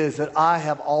what it is that I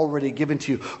have already given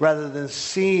to you rather than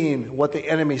seeing what the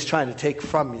enemy's trying to take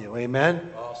from you.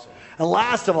 Amen? Awesome. And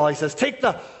last of all, he says, take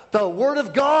the Word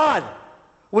of God,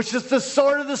 which is the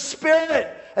sword of the Spirit.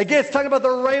 Again, it's talking about the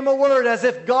Rhema word as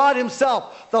if God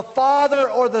Himself, the Father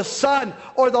or the Son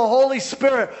or the Holy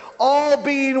Spirit, all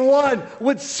being one,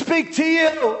 would speak to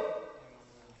you.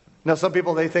 Now, some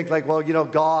people, they think like, well,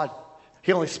 God,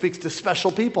 He only speaks to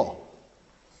special people.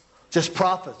 just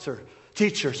prophets or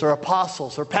teachers or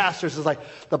apostles or pastors. It's like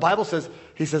the Bible says,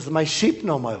 he says, my sheep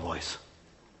know my voice.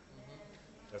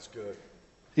 That's good.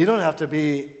 You don't have to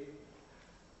be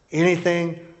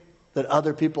anything that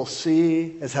other people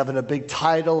see as having a big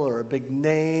title or a big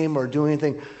name or doing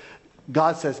anything.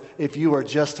 God says, if you are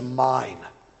just mine,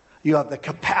 you have the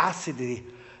capacity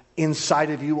inside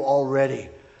of you already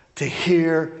to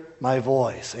hear my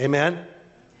voice. Amen?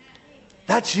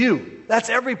 That's you. That's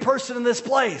every person in this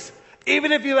place.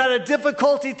 Even if you had a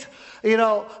difficulty,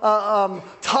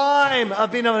 time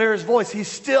of being able to hear his voice, he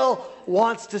still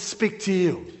wants to speak to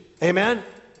you. Amen?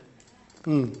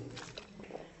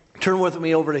 Turn with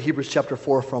me over to Hebrews chapter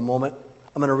 4 for a moment.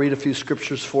 I'm going to read a few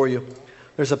scriptures for you.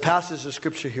 There's a passage of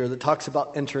scripture here that talks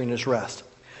about entering his rest.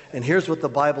 And here's what the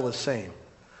Bible is saying.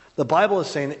 The Bible is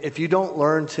saying if you don't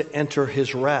learn to enter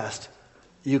his rest,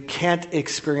 you can't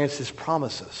experience his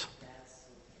promises.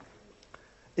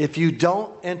 If you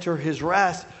don't enter his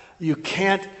rest, you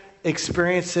can't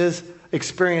experience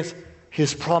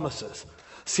his promises.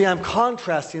 See, I'm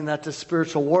contrasting that to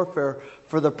spiritual warfare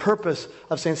for the purpose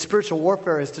of saying spiritual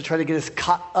warfare is to try to get us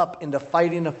caught up into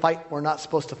fighting a fight we're not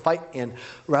supposed to fight in,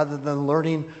 rather than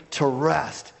learning to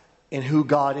rest in who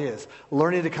God is.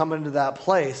 Learning to come into that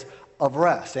place of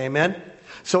rest. Amen?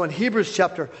 So in Hebrews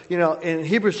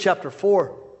chapter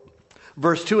 4,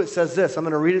 verse 2, it says this. I'm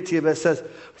going to read it to you, but it says,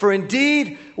 for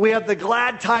indeed we have the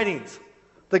glad tidings,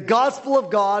 the gospel of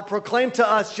God proclaimed to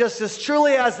us just as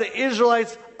truly as the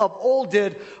Israelites of old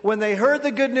did when they heard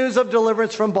the good news of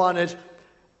deliverance from bondage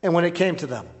and when it came to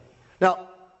them. Now,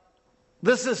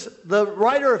 the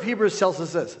writer of Hebrews tells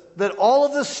us this, that all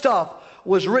of this stuff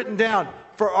was written down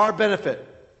for our benefit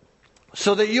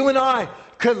so that you and I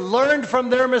could learn from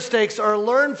their mistakes or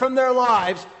learn from their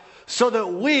lives so that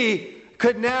we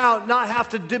could now not have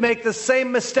to make the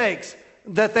same mistakes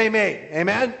that they made.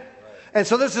 Amen? Right. And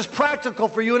so this is practical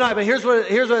for you and I. But here's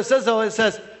what it says, though. It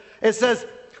says,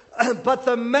 but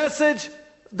the message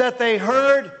that they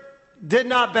heard did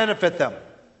not benefit them.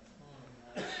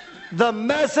 The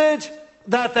message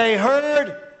that they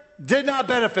heard did not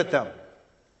benefit them.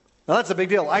 Now that's a big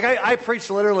deal. I preached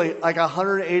literally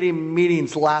 180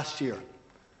 meetings last year.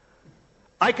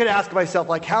 I could ask myself,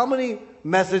 how many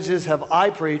messages have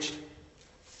I preached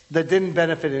that didn't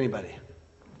benefit anybody?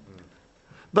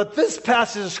 But this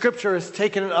passage of Scripture is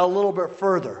taking it a little bit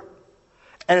further.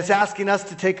 And it's asking us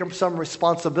to take some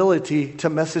responsibility to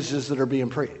messages that are being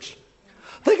preached.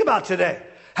 Think about today.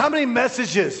 How many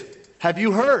messages have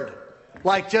you heard?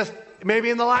 Just maybe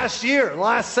in the last year, the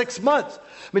last 6 months.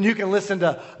 I mean, you can listen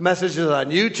to messages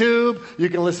on YouTube. You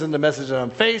can listen to messages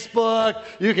on Facebook.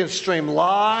 You can stream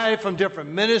live from different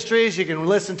ministries. You can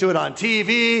listen to it on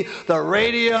TV, the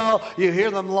radio. You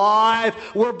hear them live.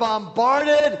 We're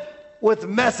bombarded with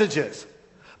messages.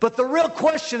 But the real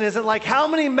question isn't how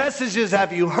many messages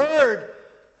have you heard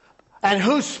and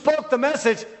who spoke the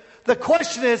message? The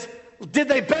question is, did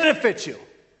they benefit you?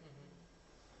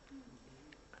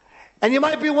 And you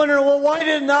might be wondering, well, why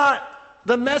did not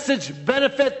the message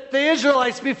benefit the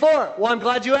Israelites before? Well, I'm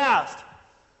glad you asked.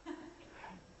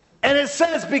 And it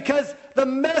says because the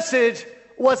message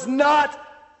was not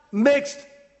mixed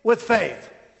with faith.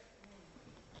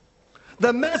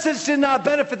 The message did not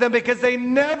benefit them because they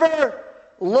never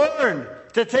learned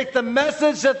to take the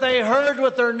message that they heard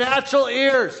with their natural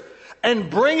ears and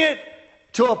bring it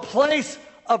to a place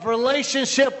of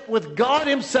relationship with God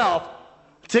Himself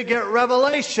to get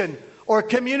revelation or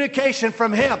communication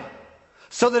from Him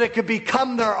so that it could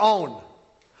become their own.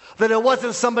 That it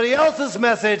wasn't somebody else's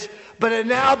message, but it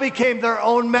now became their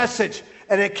own message.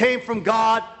 And it came from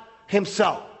God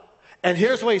Himself. And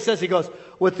here's what He says. He goes,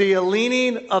 with the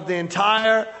leaning of the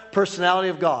entire personality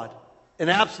of God, in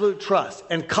absolute trust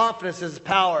and confidence in His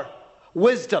power,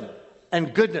 wisdom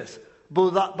and goodness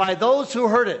by those who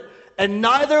heard it. And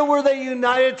neither were they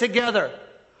united together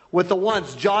with the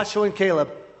ones, Joshua and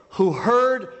Caleb, who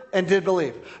heard and did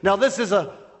believe. Now this is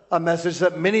a message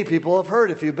that many people have heard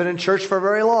if you've been in church for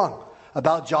very long,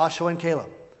 about Joshua and Caleb.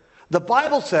 The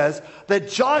Bible says that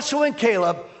Joshua and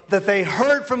Caleb, that they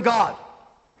heard from God.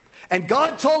 And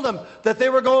God told them that they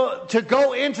were going to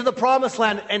go into the promised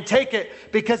land and take it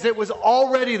because it was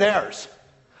already theirs.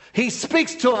 He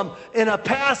speaks to them in a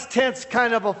past tense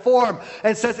kind of a form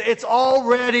and says it's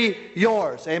already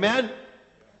yours. Amen?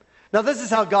 Now this is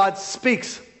how God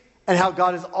speaks and how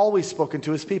God has always spoken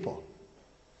to His people.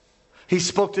 He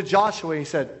spoke to Joshua. He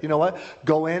said, you know what?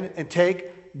 Go in and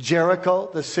take Jericho,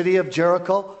 the city of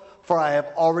Jericho, for I have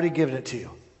already given it to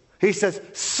you. He says,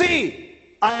 see,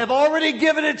 I have already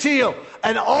given it to you,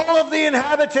 and all of the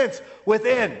inhabitants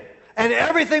within, and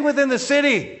everything within the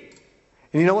city.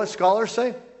 And you know what scholars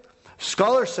say?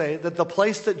 Scholars say that the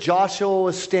place that Joshua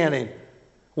was standing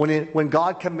when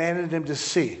God commanded him to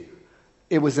see,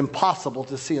 it was impossible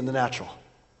to see in the natural.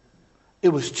 It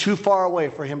was too far away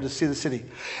for him to see the city.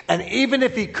 And even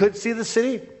if he could see the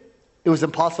city, it was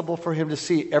impossible for him to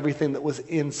see everything that was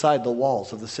inside the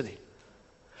walls of the city.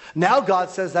 Now God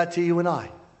says that to you and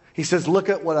I. He says, look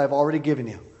at what I've already given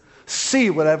you. See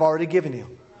what I've already given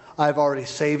you. I've already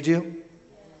saved you.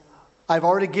 I've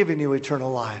already given you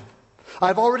eternal life.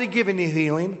 I've already given you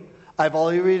healing. I've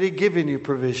already given you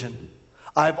provision.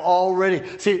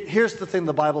 See, here's the thing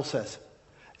the Bible says.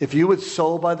 If you would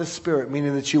sow by the Spirit,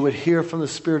 meaning that you would hear from the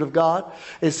Spirit of God,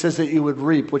 it says that you would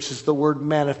reap, which is the word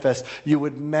manifest. You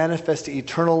would manifest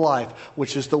eternal life,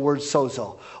 which is the word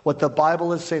sozo. What the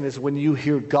Bible is saying is when you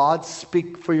hear God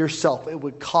speak for yourself, it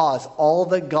would cause all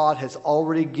that God has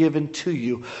already given to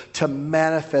you to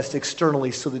manifest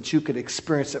externally so that you could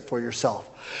experience it for yourself.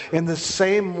 In the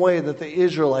same way that the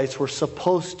Israelites were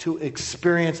supposed to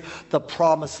experience the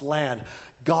promised land,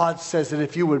 God says that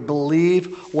if you would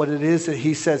believe what it is that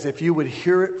He says, if you would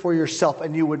hear it for yourself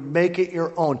and you would make it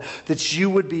your own, that you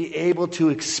would be able to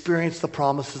experience the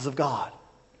promises of God.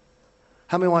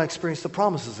 How many want to experience the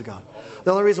promises of God?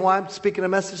 The only reason why I'm speaking a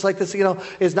message like this,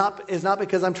 is not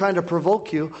because I'm trying to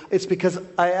provoke you. It's because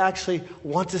I actually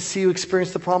want to see you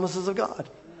experience the promises of God.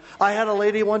 I had a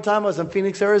lady one time, I was in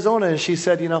Phoenix, Arizona, and she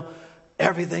said,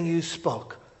 everything you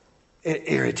spoke, it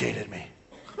irritated me.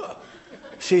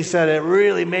 She said, it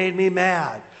really made me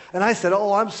mad. And I said,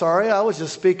 oh, I'm sorry. I was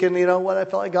just speaking, what I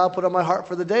felt like God put on my heart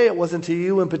for the day. It wasn't to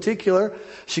you in particular.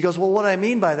 She goes, well, what I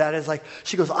mean by that is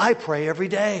she goes, I pray every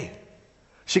day.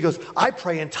 She goes, I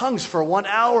pray in tongues for 1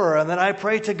 hour, and then I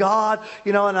pray to God,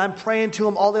 and I'm praying to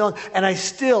Him all day long, and I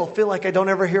still feel like I don't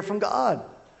ever hear from God.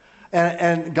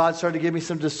 And God started to give me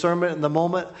some discernment in the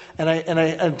moment,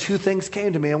 and two things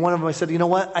came to me, and one of them I said, you know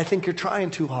what? I think you're trying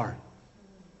too hard.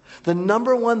 The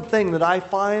number one thing that I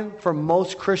find for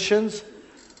most Christians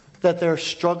that they're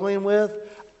struggling with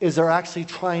is they're actually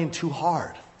trying too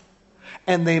hard.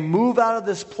 And they move out of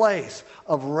this place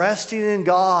of resting in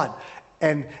God.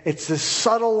 And it's this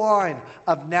subtle line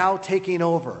of now taking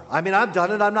over. I mean, I've done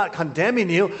it. I'm not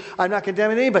condemning you. I'm not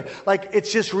condemning anybody.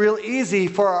 It's just real easy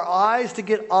for our eyes to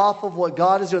get off of what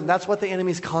God is doing. That's what the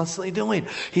enemy's constantly doing.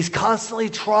 He's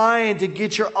constantly trying to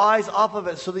get your eyes off of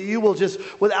it so that you will just,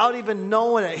 without even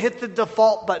knowing it, hit the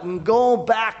default button, go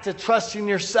back to trusting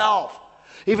yourself.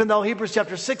 Even though Hebrews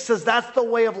chapter 6 says that's the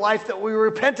way of life that we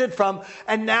repented from.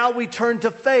 And now we turn to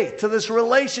faith, to this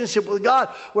relationship with God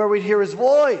where we hear His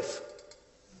voice.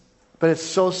 But it's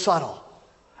so subtle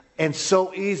and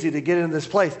so easy to get into this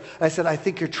place. I said, I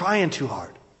think you're trying too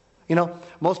hard.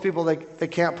 Most people, they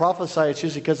can't prophesy. It's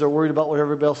usually because they're worried about what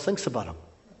everybody else thinks about them.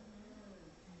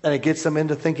 And it gets them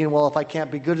into thinking, well, if I can't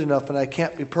be good enough and I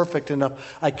can't be perfect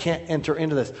enough, I can't enter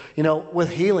into this. With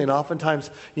healing,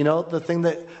 oftentimes, the thing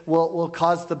that will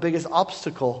cause the biggest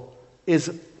obstacle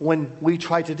is when we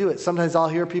try to do it. Sometimes I'll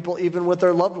hear people even with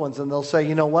their loved ones and they'll say,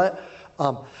 you know what?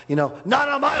 Not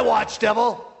on my watch,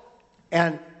 devil.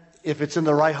 And if it's in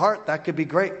the right heart, that could be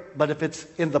great. But if it's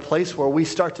in the place where we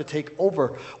start to take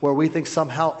over, where we think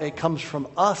somehow it comes from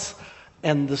us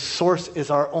and the source is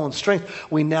our own strength,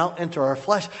 we now enter our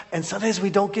flesh. And sometimes we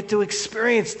don't get to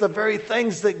experience the very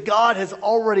things that God has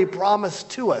already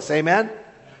promised to us. Amen?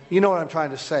 You know what I'm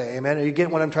trying to say. Amen? Are you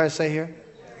getting what I'm trying to say here?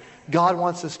 God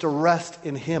wants us to rest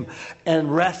in Him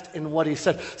and rest in what He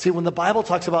said. See, when the Bible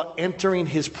talks about entering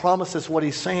His promises, what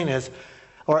He's saying is,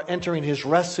 or entering His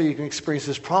rest so you can experience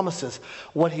His promises.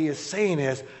 What He is saying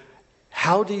is,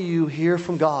 how do you hear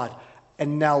from God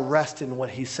and now rest in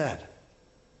what He said?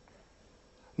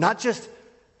 Not just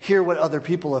hear what other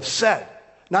people have said.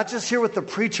 Not just hear what the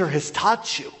preacher has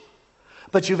taught you.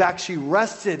 But you've actually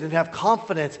rested and have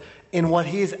confidence in what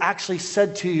He has actually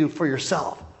said to you for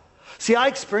yourself. See, I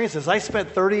experienced this. I spent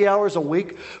 30 hours a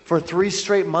week for 3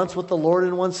 straight months with the Lord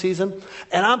in one season.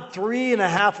 And I'm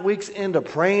 3.5 weeks into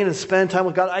praying and spending time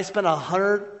with God. I spent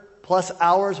 100+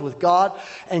 hours with God.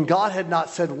 And God had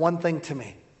not said one thing to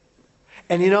me.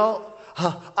 And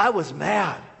I was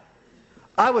mad.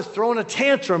 I was throwing a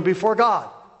tantrum before God.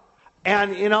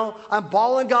 And, I'm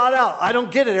bawling God out. I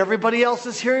don't get it. Everybody else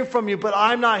is hearing from you, but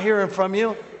I'm not hearing from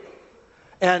you.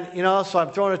 And, so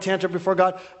I'm throwing a tantrum before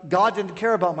God. God didn't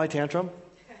care about my tantrum.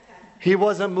 He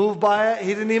wasn't moved by it.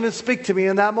 He didn't even speak to me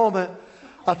in that moment.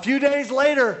 A few days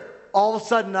later, all of a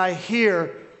sudden I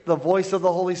hear the voice of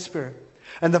the Holy Spirit.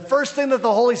 And the first thing that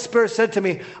the Holy Spirit said to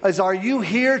me is, are you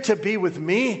here to be with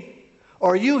me?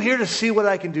 Or are you here to see what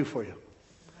I can do for you?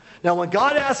 Now, when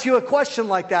God asks you a question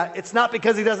like that, it's not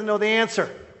because He doesn't know the answer.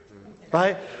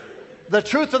 Right? The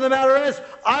truth of the matter is,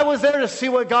 I was there to see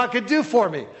what God could do for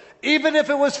me. Even if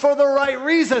it was for the right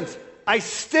reasons, I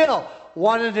still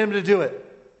wanted him to do it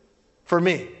for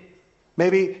me.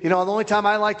 Maybe, the only time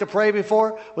I liked to pray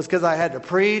before was because I had to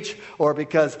preach, or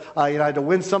because, I had to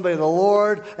win somebody to the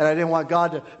Lord, and I didn't want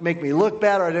God to make me look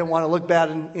bad, or I didn't want to look bad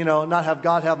and, not have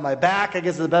God have my back. I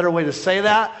guess is a better way to say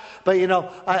that. But,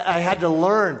 I had to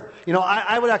learn.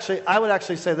 I would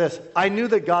actually say this. I knew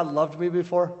that God loved me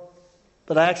before,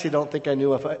 but I actually don't think I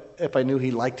knew if I knew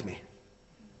he liked me.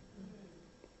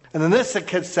 And then this, it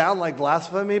could sound like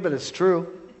blasphemy, but it's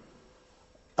true.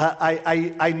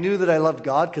 I knew that I loved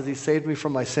God because he saved me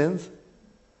from my sins,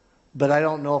 but I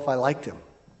don't know if I liked him.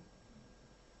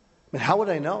 I mean, how would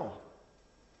I know?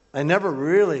 I never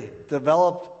really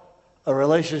developed a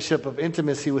relationship of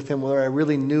intimacy with him where I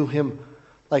really knew him,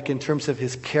 like in terms of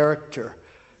his character,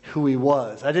 who he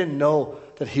was. I didn't know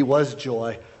that he was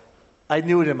joy. I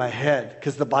knew it in my head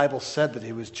because the Bible said that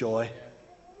he was joy.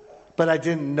 But I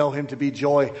didn't know him to be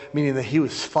joy, meaning that he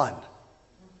was fun.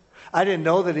 I didn't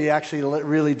know that he actually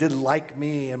really did like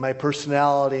me and my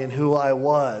personality and who I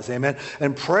was. Amen.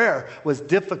 And prayer was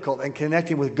difficult, and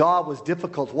connecting with God was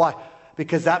difficult. Why?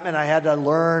 Because that meant I had to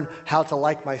learn how to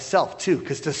like myself too.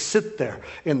 Because to sit there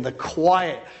in the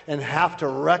quiet and have to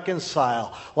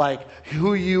reconcile like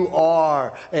who you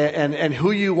are and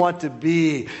who you want to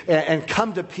be, and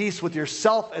come to peace with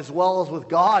yourself as well as with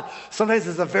God, sometimes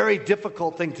it's a very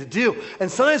difficult thing to do.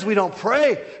 And sometimes we don't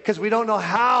pray because we don't know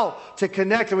how to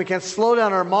connect, and we can't slow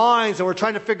down our minds, and we're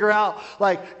trying to figure out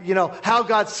how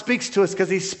God speaks to us, because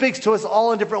he speaks to us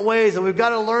all in different ways, and we've got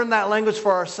to learn that language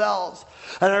for ourselves.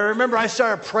 And I remember I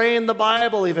started praying the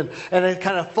Bible even, and it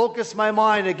kind of focused my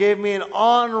mind. It gave me an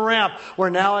on-ramp where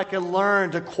now I can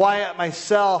learn to quiet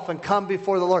myself and come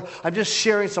before the Lord. I'm just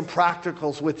sharing some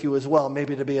practicals with you as well,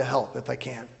 maybe to be a help if I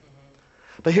can.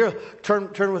 But here,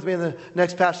 turn with me in the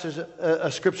next passage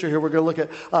of Scripture here. We're going to look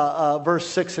at verse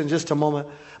 6 in just a moment.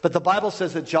 But the Bible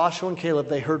says that Joshua and Caleb,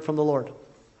 they heard from the Lord.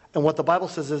 And what the Bible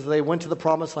says is they went to the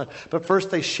promised land. But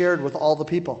first they shared with all the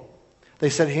people. They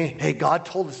said, hey, God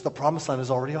told us the promised land is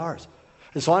already ours.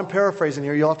 And so I'm paraphrasing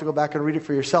here. You'll have to go back and read it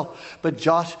for yourself. But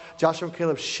Joshua and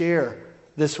Caleb share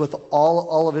this with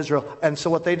all of Israel. And so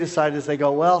what they decide is they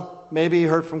go, well, maybe you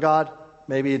heard from God,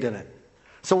 maybe you didn't.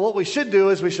 So what we should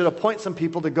do is we should appoint some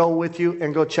people to go with you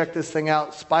and go check this thing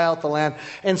out, spy out the land,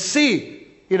 and see,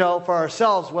 for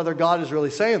ourselves whether God is really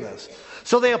saying this.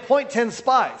 So they appoint 10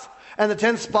 spies. And the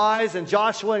 10 spies and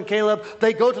Joshua and Caleb,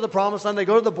 they go to the promised land. They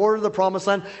go to the border of the promised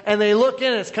land, and they look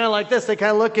in. It's kind of like this. They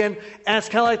kind of look in, and it's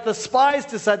kind of like the spies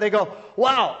decide. They go,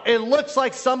 wow, it looks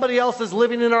like somebody else is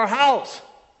living in our house.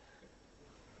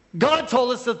 God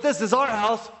told us that this is our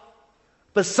house,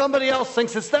 but somebody else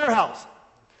thinks it's their house.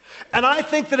 And I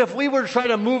think that if we were to try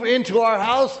to move into our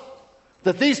house,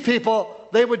 that these people,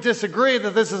 they would disagree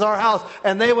that this is our house,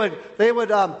 and they would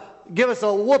give us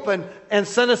a whooping and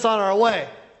send us on our way.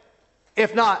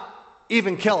 If not,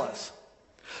 even kill us.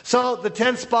 So the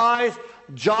 10 spies,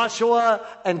 Joshua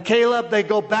and Caleb, they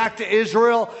go back to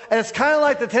Israel. And it's kind of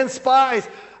like the 10 spies,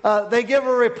 they give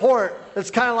a report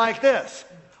that's kind of like this.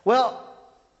 Well,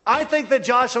 I think that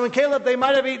Joshua and Caleb, they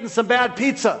might have eaten some bad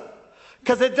pizza.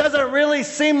 Because it doesn't really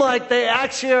seem like they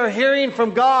actually are hearing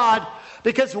from God,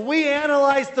 because we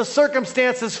analyzed the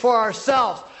circumstances for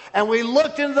ourselves. And we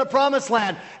looked into the promised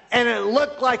land, and it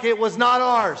looked like it was not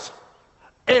ours.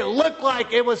 It looked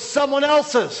like it was someone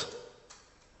else's.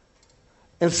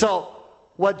 And so,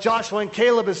 what Joshua and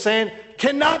Caleb is saying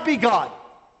cannot be God.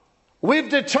 We've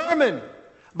determined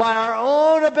by our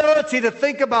own ability to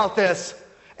think about this,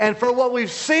 and for what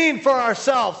we've seen for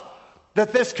ourselves,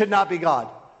 that this could not be God.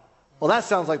 Well, that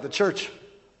sounds like the church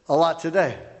a lot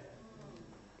today.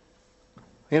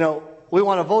 We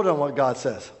want to vote on what God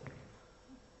says.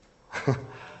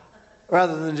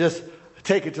 Rather than just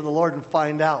take it to the Lord and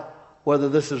find out whether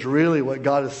this is really what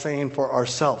God is saying for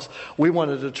ourselves. We want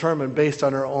to determine based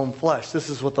on our own flesh. This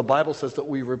is what the Bible says that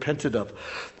we repented of,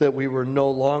 that we were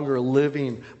no longer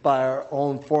living by our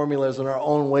own formulas and our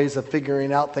own ways of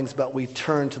figuring out things, but we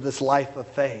turned to this life of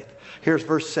faith. Here's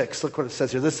verse 6. Look what it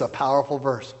says here. This is a powerful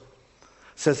verse.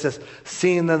 It says this,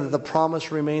 seeing then that the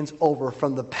promise remains over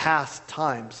from the past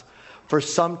times, for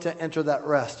some to enter that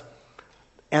rest,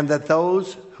 and that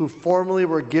those who formerly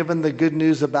were given the good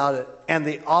news about it and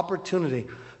the opportunity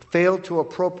failed to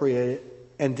appropriate it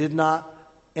and did not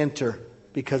enter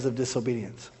because of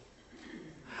disobedience.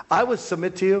 I would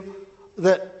submit to you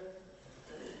that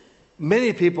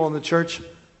many people in the church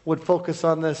would focus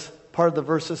on this part of the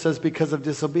verse that says because of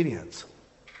disobedience.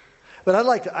 But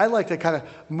I'd like to kind of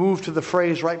move to the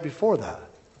phrase right before that.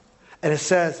 And it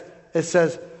says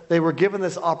they were given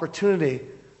this opportunity,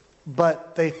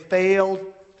 but they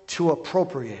failed to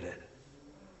appropriate it.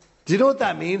 Do you know what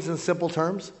that means in simple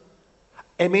terms?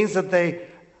 It means that they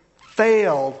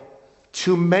failed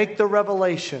to make the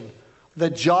revelation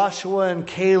that Joshua and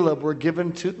Caleb were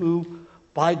given to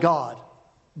by God,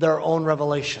 their own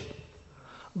revelation.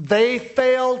 They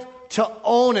failed to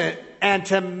own it and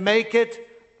to make it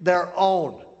their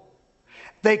own.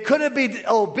 They couldn't be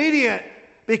obedient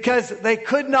because they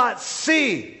could not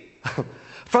see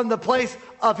from the place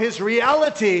of his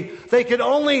reality. They could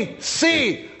only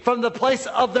see from the place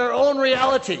of their own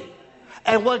reality.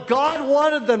 And what God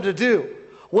wanted them to do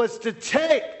was to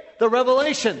take the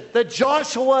revelation that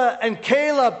Joshua and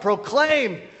Caleb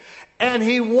proclaimed, and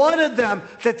he wanted them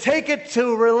to take it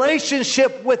to a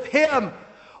relationship with him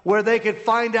where they could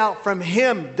find out from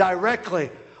him directly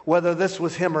whether this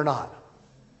was him or not.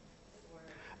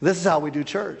 This is how we do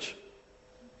church.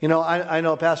 You know, I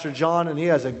know Pastor John, and he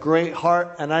has a great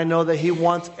heart, and I know that he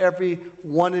wants every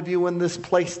one of you in this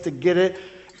place to get it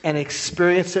and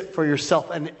experience it for yourself,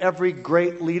 and every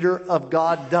great leader of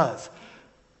God does.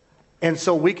 And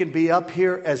so we can be up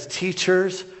here as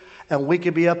teachers, and we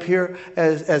can be up here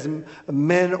as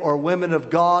men or women of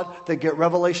God that get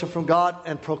revelation from God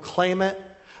and proclaim it.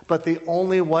 But the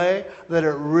only way that it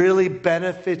really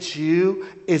benefits you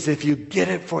is if you get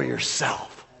it for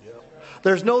yourself.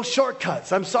 There's no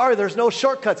shortcuts. I'm sorry, there's no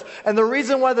shortcuts. And the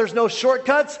reason why there's no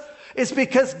shortcuts is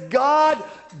because God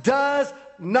does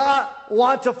not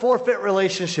want to forfeit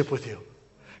relationship with you.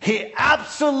 He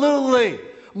absolutely,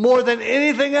 more than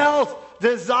anything else,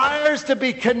 desires to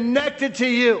be connected to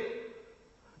you.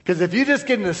 Because if you just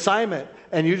get an assignment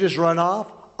and you just run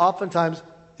off, oftentimes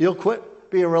you'll quit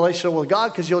being relational with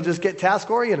God because you'll just get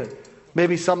task-oriented.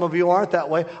 Maybe some of you aren't that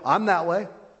way. I'm that way.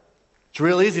 It's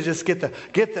real easy to just get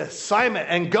the assignment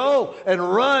and go and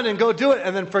run and go do it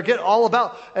and then forget all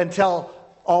about until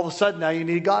all of a sudden now you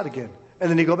need God again. And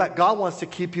then you go back. God wants to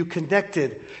keep you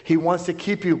connected. He wants to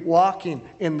keep you walking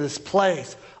in this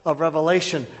place of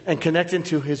revelation and connecting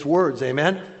to his words.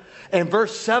 Amen? And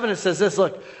verse 7, it says this.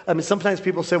 Look, I mean, sometimes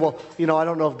people say, well, you know, I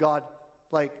don't know if God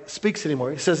speaks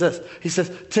anymore. He says this. He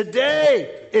says,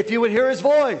 today, if you would hear his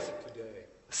voice. Today.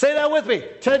 Say that with me.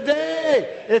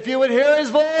 Today, if you would hear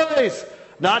his voice.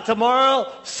 Not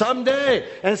tomorrow, someday.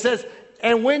 And it says,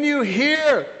 and when you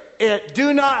hear it,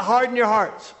 do not harden your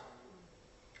hearts.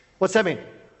 What's that mean?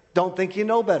 Don't think you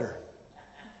know better.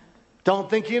 Don't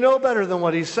think you know better than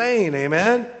what he's saying.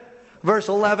 Amen? Verse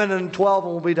 11 and 12,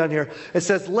 and we'll be done here. It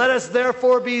says, let us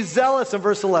therefore be zealous in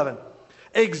verse 11.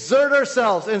 Exert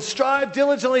ourselves and strive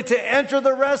diligently to enter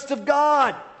the rest of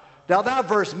God. Now that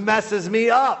verse messes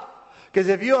me up. Because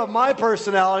if you have my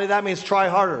personality, that means try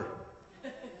harder.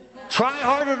 Try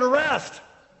harder to rest.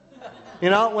 You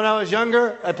know, when I was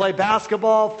younger, I played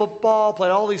basketball, football,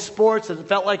 played all these sports, and it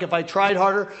felt like if I tried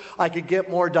harder, I could get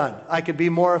more done. I could be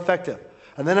more effective.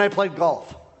 And then I played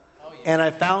golf. And I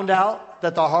found out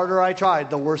that the harder I tried,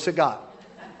 the worse it got.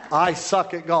 I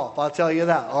suck at golf, I'll tell you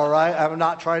that, all right? I'm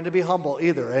not trying to be humble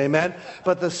either, amen?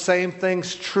 But the same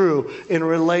thing's true in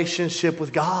relationship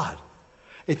with God.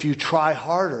 If you try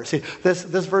harder. See,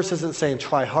 this verse isn't saying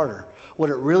try harder. What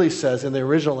it really says in the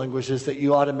original language is that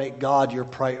you ought to make God your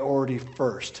priority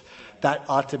first. That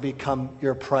ought to become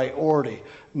your priority,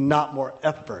 not more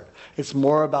effort. It's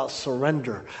more about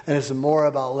surrender, and it's more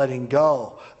about letting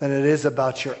go than it is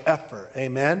about your effort,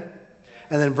 amen?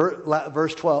 And then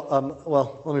verse 12,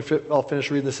 I'll finish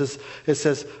reading this. It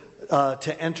says,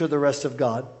 to enter the rest of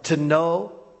God, to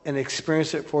know and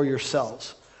experience it for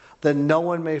yourselves, that no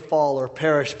one may fall or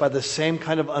perish by the same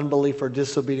kind of unbelief or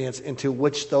disobedience into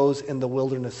which those in the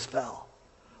wilderness fell.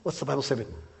 What's the Bible saying?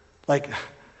 Like,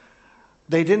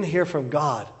 they didn't hear from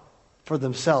God for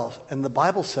themselves. And the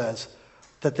Bible says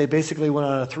that they basically went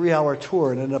on a 3-hour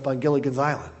tour and ended up on Gilligan's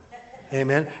Island.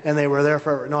 Amen. And they were there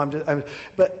forever. No,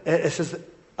 but it says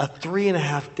a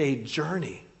 3.5-day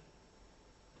journey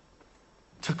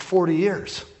took 40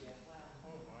 years.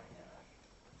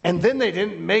 And then they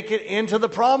didn't make it into the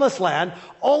promised land.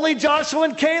 Only Joshua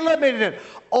and Caleb made it in.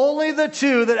 Only the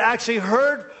two that actually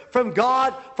heard from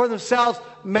God for themselves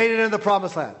made it into the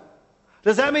promised land.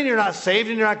 Does that mean you're not saved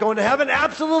and you're not going to heaven?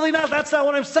 Absolutely not. That's not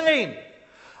what I'm saying.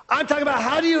 I'm talking about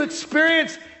how do you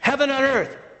experience heaven on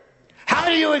earth? How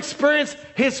do you experience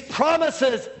his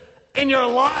promises in your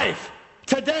life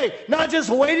today? Not just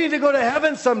waiting to go to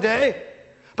heaven someday,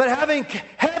 but having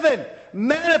heaven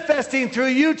manifesting through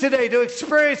you today to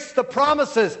experience the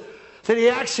promises that he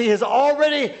actually has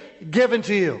already given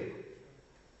to you.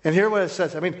 And hear what it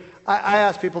says. I mean, I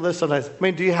ask people this sometimes. I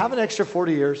mean, do you have an extra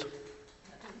 40 years?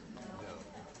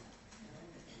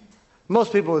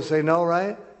 Most people would say no,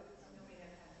 right?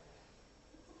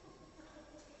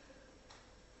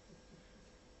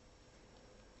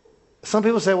 Some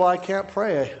people say, well, I can't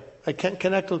pray. I can't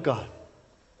connect with God.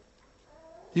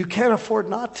 You can't afford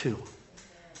not to.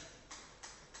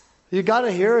 You got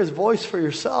to hear his voice for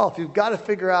yourself. You've got to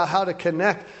figure out how to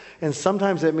connect. And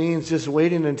sometimes it means just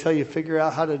waiting until you figure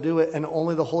out how to do it, and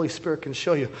only the Holy Spirit can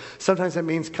show you. Sometimes it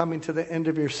means coming to the end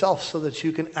of yourself so that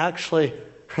you can actually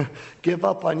give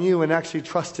up on you and actually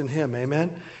trust in him.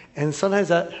 Amen? And sometimes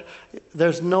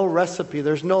there's no recipe,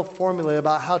 there's no formula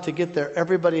about how to get there.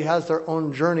 Everybody has their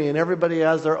own journey, and everybody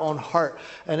has their own heart,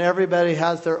 and everybody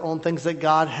has their own things that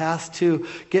God has to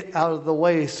get out of the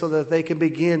way so that they can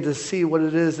begin to see what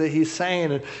it is that he's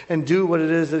saying and do what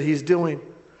it is that he's doing.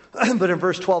 But in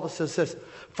verse 12 it says this,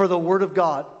 for the word of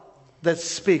God that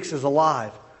speaks is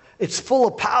alive. It's full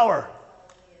of power,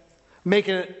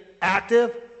 making it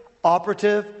active,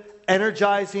 operative,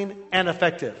 energizing, and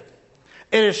effective.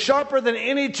 It is sharper than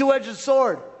any two-edged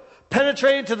sword,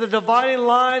 penetrating to the dividing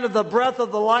line of the breath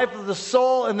of the life of the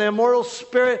soul and the immortal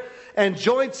spirit and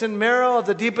joints and marrow of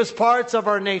the deepest parts of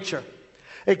our nature,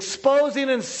 exposing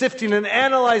and sifting and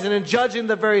analyzing and judging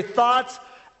the very thoughts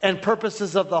and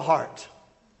purposes of the heart.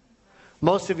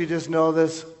 Most of you just know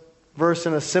this verse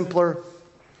in a simpler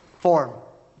form.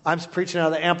 I'm preaching out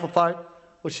of the Amplified,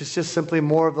 which is just simply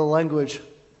more of the language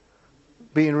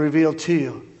being revealed to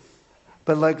you.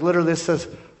 But like literally it says,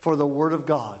 for the word of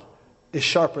God is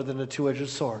sharper than a two-edged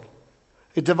sword.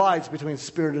 It divides between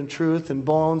spirit and truth and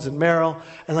bones and marrow.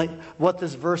 And like what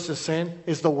this verse is saying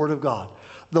is the word of God.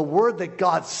 The word that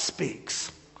God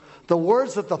speaks. The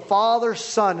words that the Father,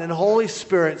 Son, and Holy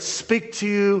Spirit speak to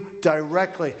you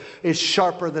directly is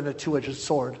sharper than a two-edged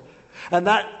sword. And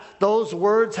those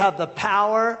words have the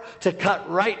power to cut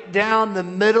right down the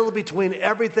middle between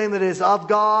everything that is of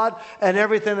God and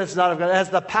everything that's not of God. It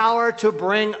has the power to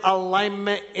bring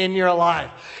alignment in your life.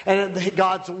 And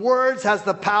God's words has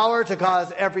the power to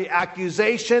cause every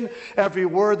accusation, every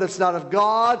word that's not of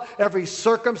God, every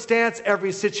circumstance,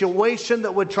 every situation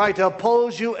that would try to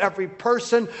oppose you, every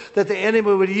person that the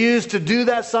enemy would use to do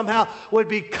that somehow would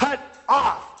be cut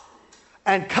off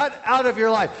and cut out of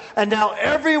your life. And now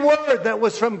every word that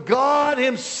was from God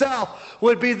himself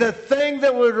would be the thing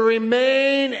that would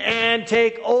remain and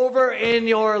take over in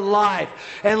your life.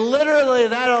 And literally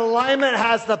that alignment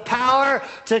has the power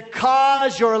to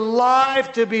cause your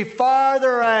life to be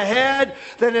farther ahead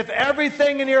than if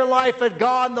everything in your life had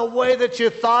gone the way that you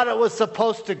thought it was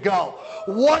supposed to go.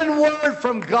 One word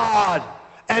from God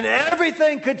and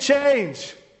everything could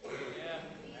change.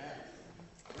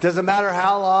 Doesn't matter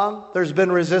how long there's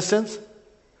been resistance,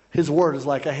 his word is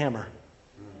like a hammer.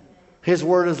 His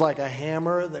word is like a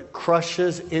hammer that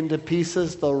crushes into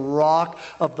pieces the rock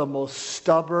of the most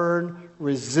stubborn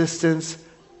resistance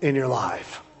in your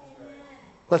life.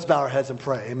 Let's bow our heads and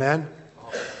pray. Amen.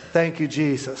 Thank you,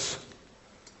 Jesus.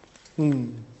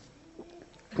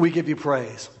 We give you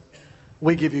praise.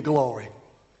 We give you glory.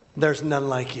 There's none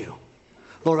like you.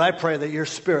 Lord, I pray that your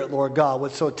Spirit, Lord God,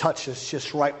 would so touch us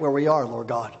just right where we are, Lord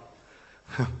God.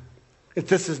 If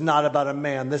this is not about a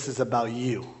man, this is about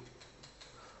you.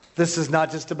 This is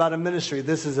not just about a ministry.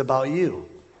 This is about you.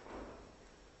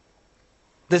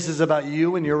 This is about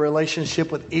you and your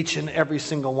relationship with each and every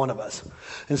single one of us.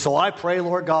 And so I pray,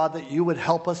 Lord God, that you would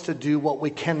help us to do what we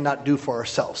cannot do for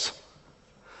ourselves.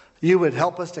 You would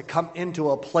help us to come into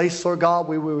a place, Lord God,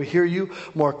 where we will hear you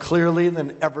more clearly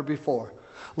than ever before.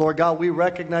 Lord God, we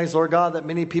recognize, Lord God, that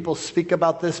many people speak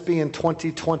about this being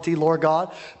 2020, Lord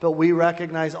God. But we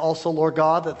recognize also, Lord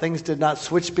God, that things did not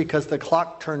switch because the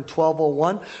clock turned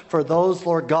 12:01. For those,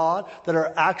 Lord God, that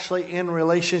are actually in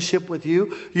relationship with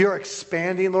you, you're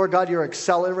expanding, Lord God. You're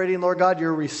accelerating, Lord God.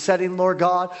 You're resetting, Lord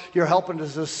God. You're helping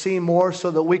us to see more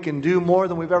so that we can do more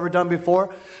than we've ever done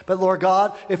before. But, Lord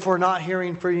God, if we're not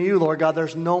hearing from you, Lord God,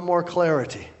 there's no more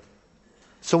clarity.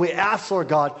 So we ask, Lord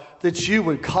God, that you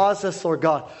would cause us, Lord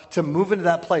God, to move into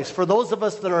that place. For those of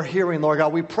us that are hearing, Lord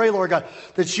God, we pray, Lord God,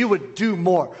 that you would do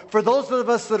more. For those of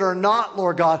us that are not,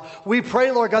 Lord God, we pray,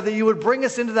 Lord God, that you would bring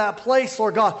us into that place,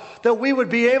 Lord God, that we would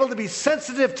be able to be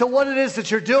sensitive to what it is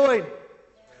that you're doing.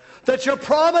 That your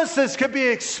promises could be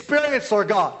experienced, Lord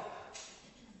God,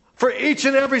 for each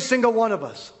and every single one of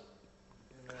us.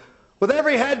 With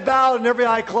every head bowed and every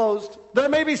eye closed, there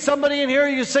may be somebody in here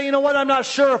you say, you know what, I'm not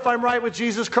sure if I'm right with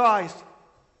Jesus Christ.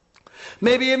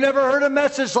 Maybe you've never heard a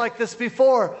message like this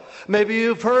before. Maybe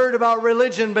you've heard about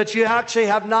religion, but you actually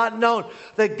have not known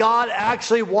that God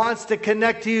actually wants to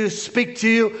connect to you, speak to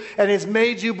you, and has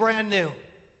made you brand new.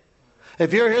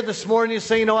 If you're here this morning, you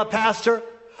say, you know what, Pastor,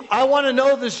 I want to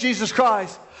know this Jesus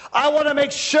Christ. I want to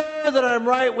make sure that I'm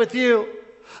right with you.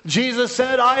 Jesus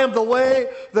said, I am the way,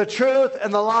 the truth,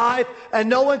 and the life, and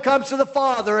no one comes to the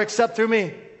Father except through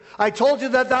me. I told you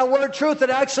that that word truth,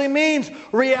 it actually means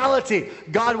reality.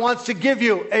 God wants to give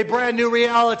you a brand new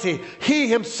reality. He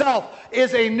himself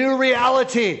is a new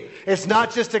reality. It's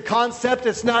not just a concept.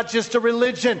 It's not just a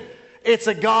religion. It's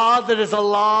a God that is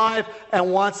alive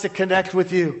and wants to connect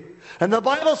with you. And the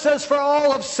Bible says, for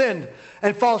all have sinned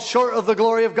and fall short of the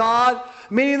glory of God.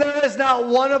 Meaning there is not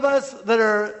one of us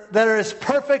that is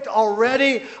perfect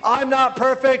already. I'm not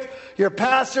perfect. Your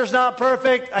pastor's not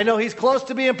perfect. I know he's close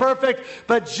to being perfect.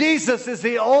 But Jesus is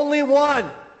the only one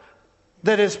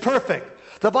that is perfect.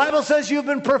 The Bible says you've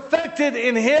been perfected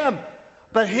in him.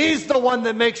 But he's the one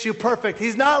that makes you perfect.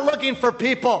 He's not looking for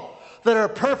people that are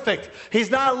perfect. He's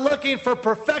not looking for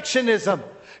perfectionism.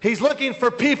 He's looking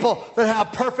for people that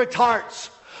have perfect hearts.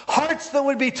 Hearts that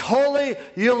would be totally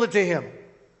yielded to him.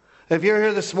 If you're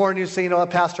here this morning, you say, you know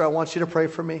what, Pastor, I want you to pray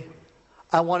for me.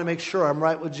 I want to make sure I'm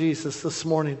right with Jesus this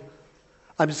morning.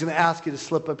 I'm just going to ask you to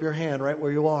slip up your hand right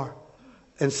where you are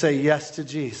and say yes to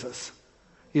Jesus.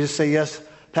 You just say, yes,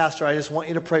 Pastor, I just want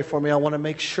you to pray for me. I want to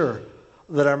make sure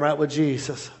that I'm right with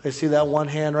Jesus. I see that one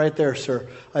hand right there, sir.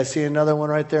 I see another one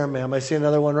right there, ma'am. I see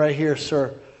another one right here,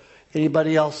 sir.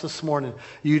 Anybody else this morning?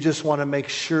 You just want to make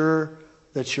sure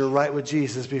that you're right with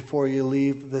Jesus before you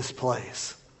leave this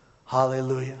place.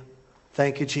 Hallelujah.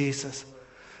 Thank you, Jesus.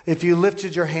 If you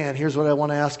lifted your hand, here's what I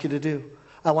want to ask you to do.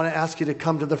 I want to ask you to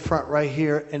come to the front right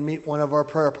here and meet one of our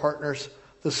prayer partners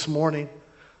this morning.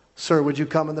 Sir, would you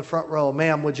come in the front row?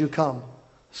 Ma'am, would you come?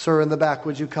 Sir, in the back,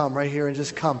 would you come right here and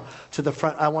just come to the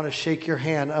front? I want to shake your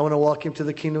hand. I want to welcome you to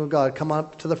the kingdom of God. Come on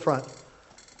to the front.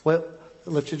 Well,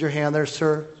 lifted your hand there,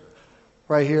 sir.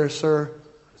 Right here, sir.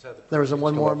 There was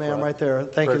one more ma'am right there.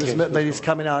 Thank you. This lady's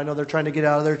coming out. I know they're trying to get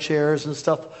out of their chairs and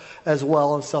stuff as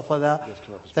well and stuff like that.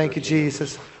 Thank you,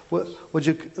 Jesus. Would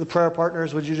you, the prayer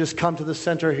partners, would you just come to the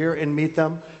center here and meet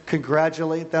them?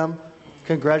 Congratulate them.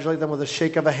 Congratulate them with a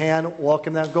shake of a hand.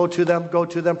 Welcome them. Go to them. Go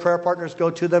to them. Prayer partners, go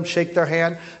to them. Shake their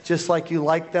hand just like you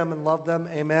like them and love them.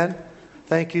 Amen.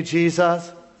 Thank you,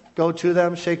 Jesus. Go to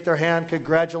them. Shake their hand.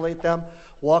 Congratulate them.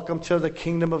 Welcome to the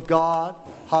kingdom of God.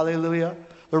 Hallelujah.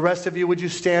 The rest of you, would you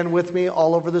stand with me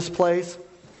all over this place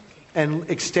and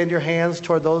extend your hands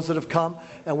toward those that have come?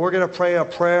 And we're going to pray a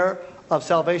prayer of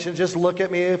salvation. Just look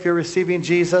at me if you're receiving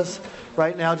Jesus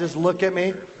right now. Just look at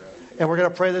me. And we're going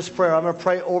to pray this prayer. I'm going to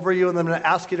pray over you, and I'm going to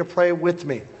ask you to pray with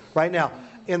me right now.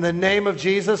 In the name of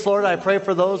Jesus, Lord, I pray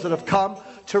for those that have come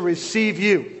to receive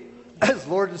you as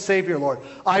Lord and Savior, Lord.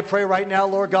 I pray right now,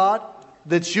 Lord God,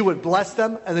 that you would bless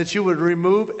them and that you would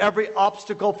remove every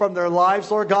obstacle from their lives,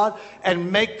 Lord God,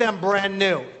 and make them brand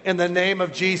new in the name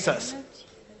of Jesus.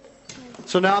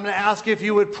 So now I'm going to ask you if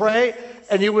you would pray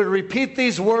and you would repeat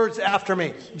these words after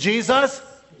me. Jesus,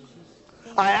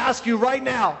 I ask you right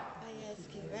now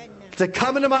to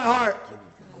come into my heart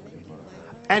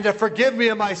and to forgive me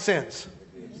of my sins.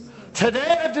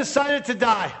 Today I've decided to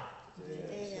die.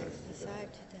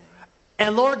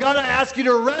 And Lord God, I ask you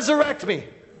to resurrect me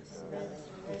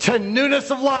to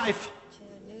newness of life.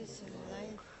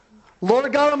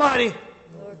 Lord God Almighty,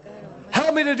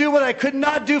 help me to do what I could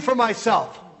not do for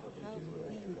myself.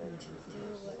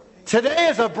 Today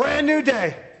is a brand new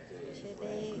day.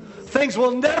 Things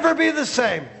will never be the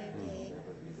same.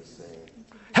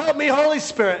 Help me, Holy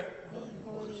Spirit,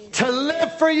 to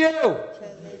live for you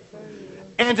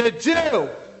and to do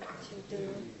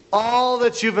all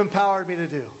that you've empowered me to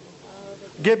do.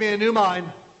 Give me a new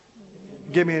mind.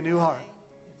 Give me a new heart.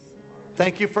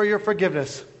 Thank you for your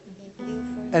forgiveness.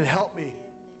 And help me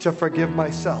to forgive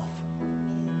myself.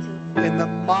 In the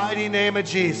mighty name of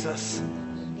Jesus.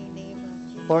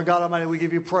 Lord God Almighty, we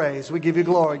give you praise. We give you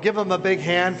glory. Give them a big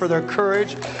hand for their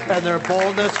courage and their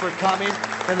boldness for coming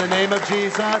in the name of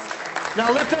Jesus.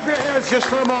 Now lift up your hands just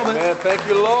for a moment. Man, thank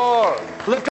you, Lord. Lift